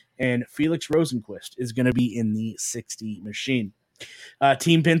 06, and Felix Rosenquist is going to be in the 60 machine.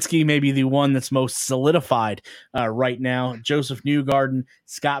 Team Penske may be the one that's most solidified right now. Joseph Newgarden,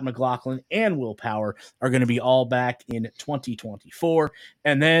 Scott McLaughlin, and Will Power are going to be all back in 2024.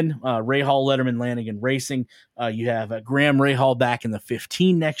 And then Rahal Letterman Lanigan Racing. You have Graham Rahal back in the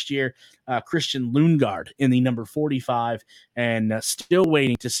 15 next year. Christian Lundgaard in the number 45, and still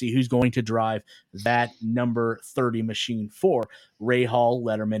waiting to see who's going to drive that number 30 machine for Rahal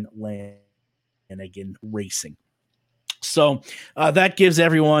Letterman Lanigan Racing. So that gives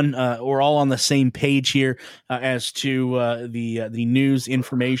everyone, we're all on the same page here as to the news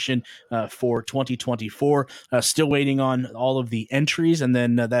information for 2024. Still waiting on all of the entries, and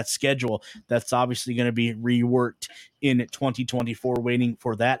then that schedule that's obviously going to be reworked in 2024, waiting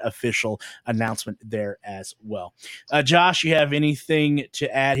for that official announcement there as well. Josh, you have anything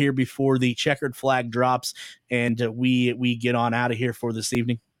to add here before the checkered flag drops and we get on out of here for this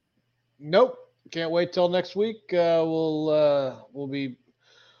evening? Nope. Can't wait till next week. We'll be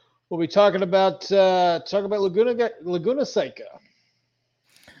talking about Laguna Seca.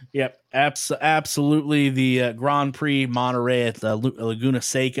 Yep, absolutely. The Grand Prix Monterey at the Laguna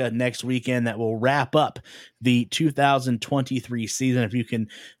Seca next weekend that will wrap up the 2023 season, if you can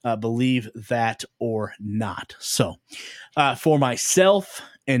believe that or not. So, for myself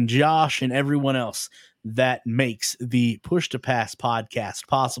and Josh and everyone else that makes the Push to Pass podcast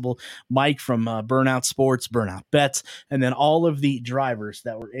possible, Mike from Burnout Sports, Burnout Bets, and then all of the drivers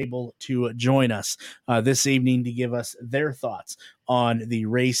that were able to join us this evening to give us their thoughts on the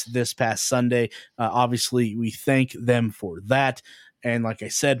race this past Sunday. Obviously, we thank them for that. And like I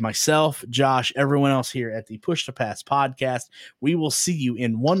said, myself, Josh, everyone else here at the Push to Pass podcast, we will see you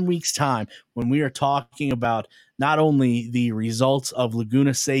in 1 week's time when we are talking about not only the results of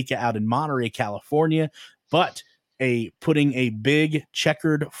Laguna Seca out in Monterey, California, but putting a big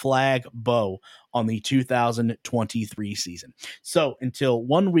checkered flag bow on the 2023 season. So until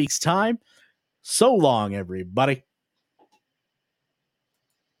 1 week's time, so long, everybody.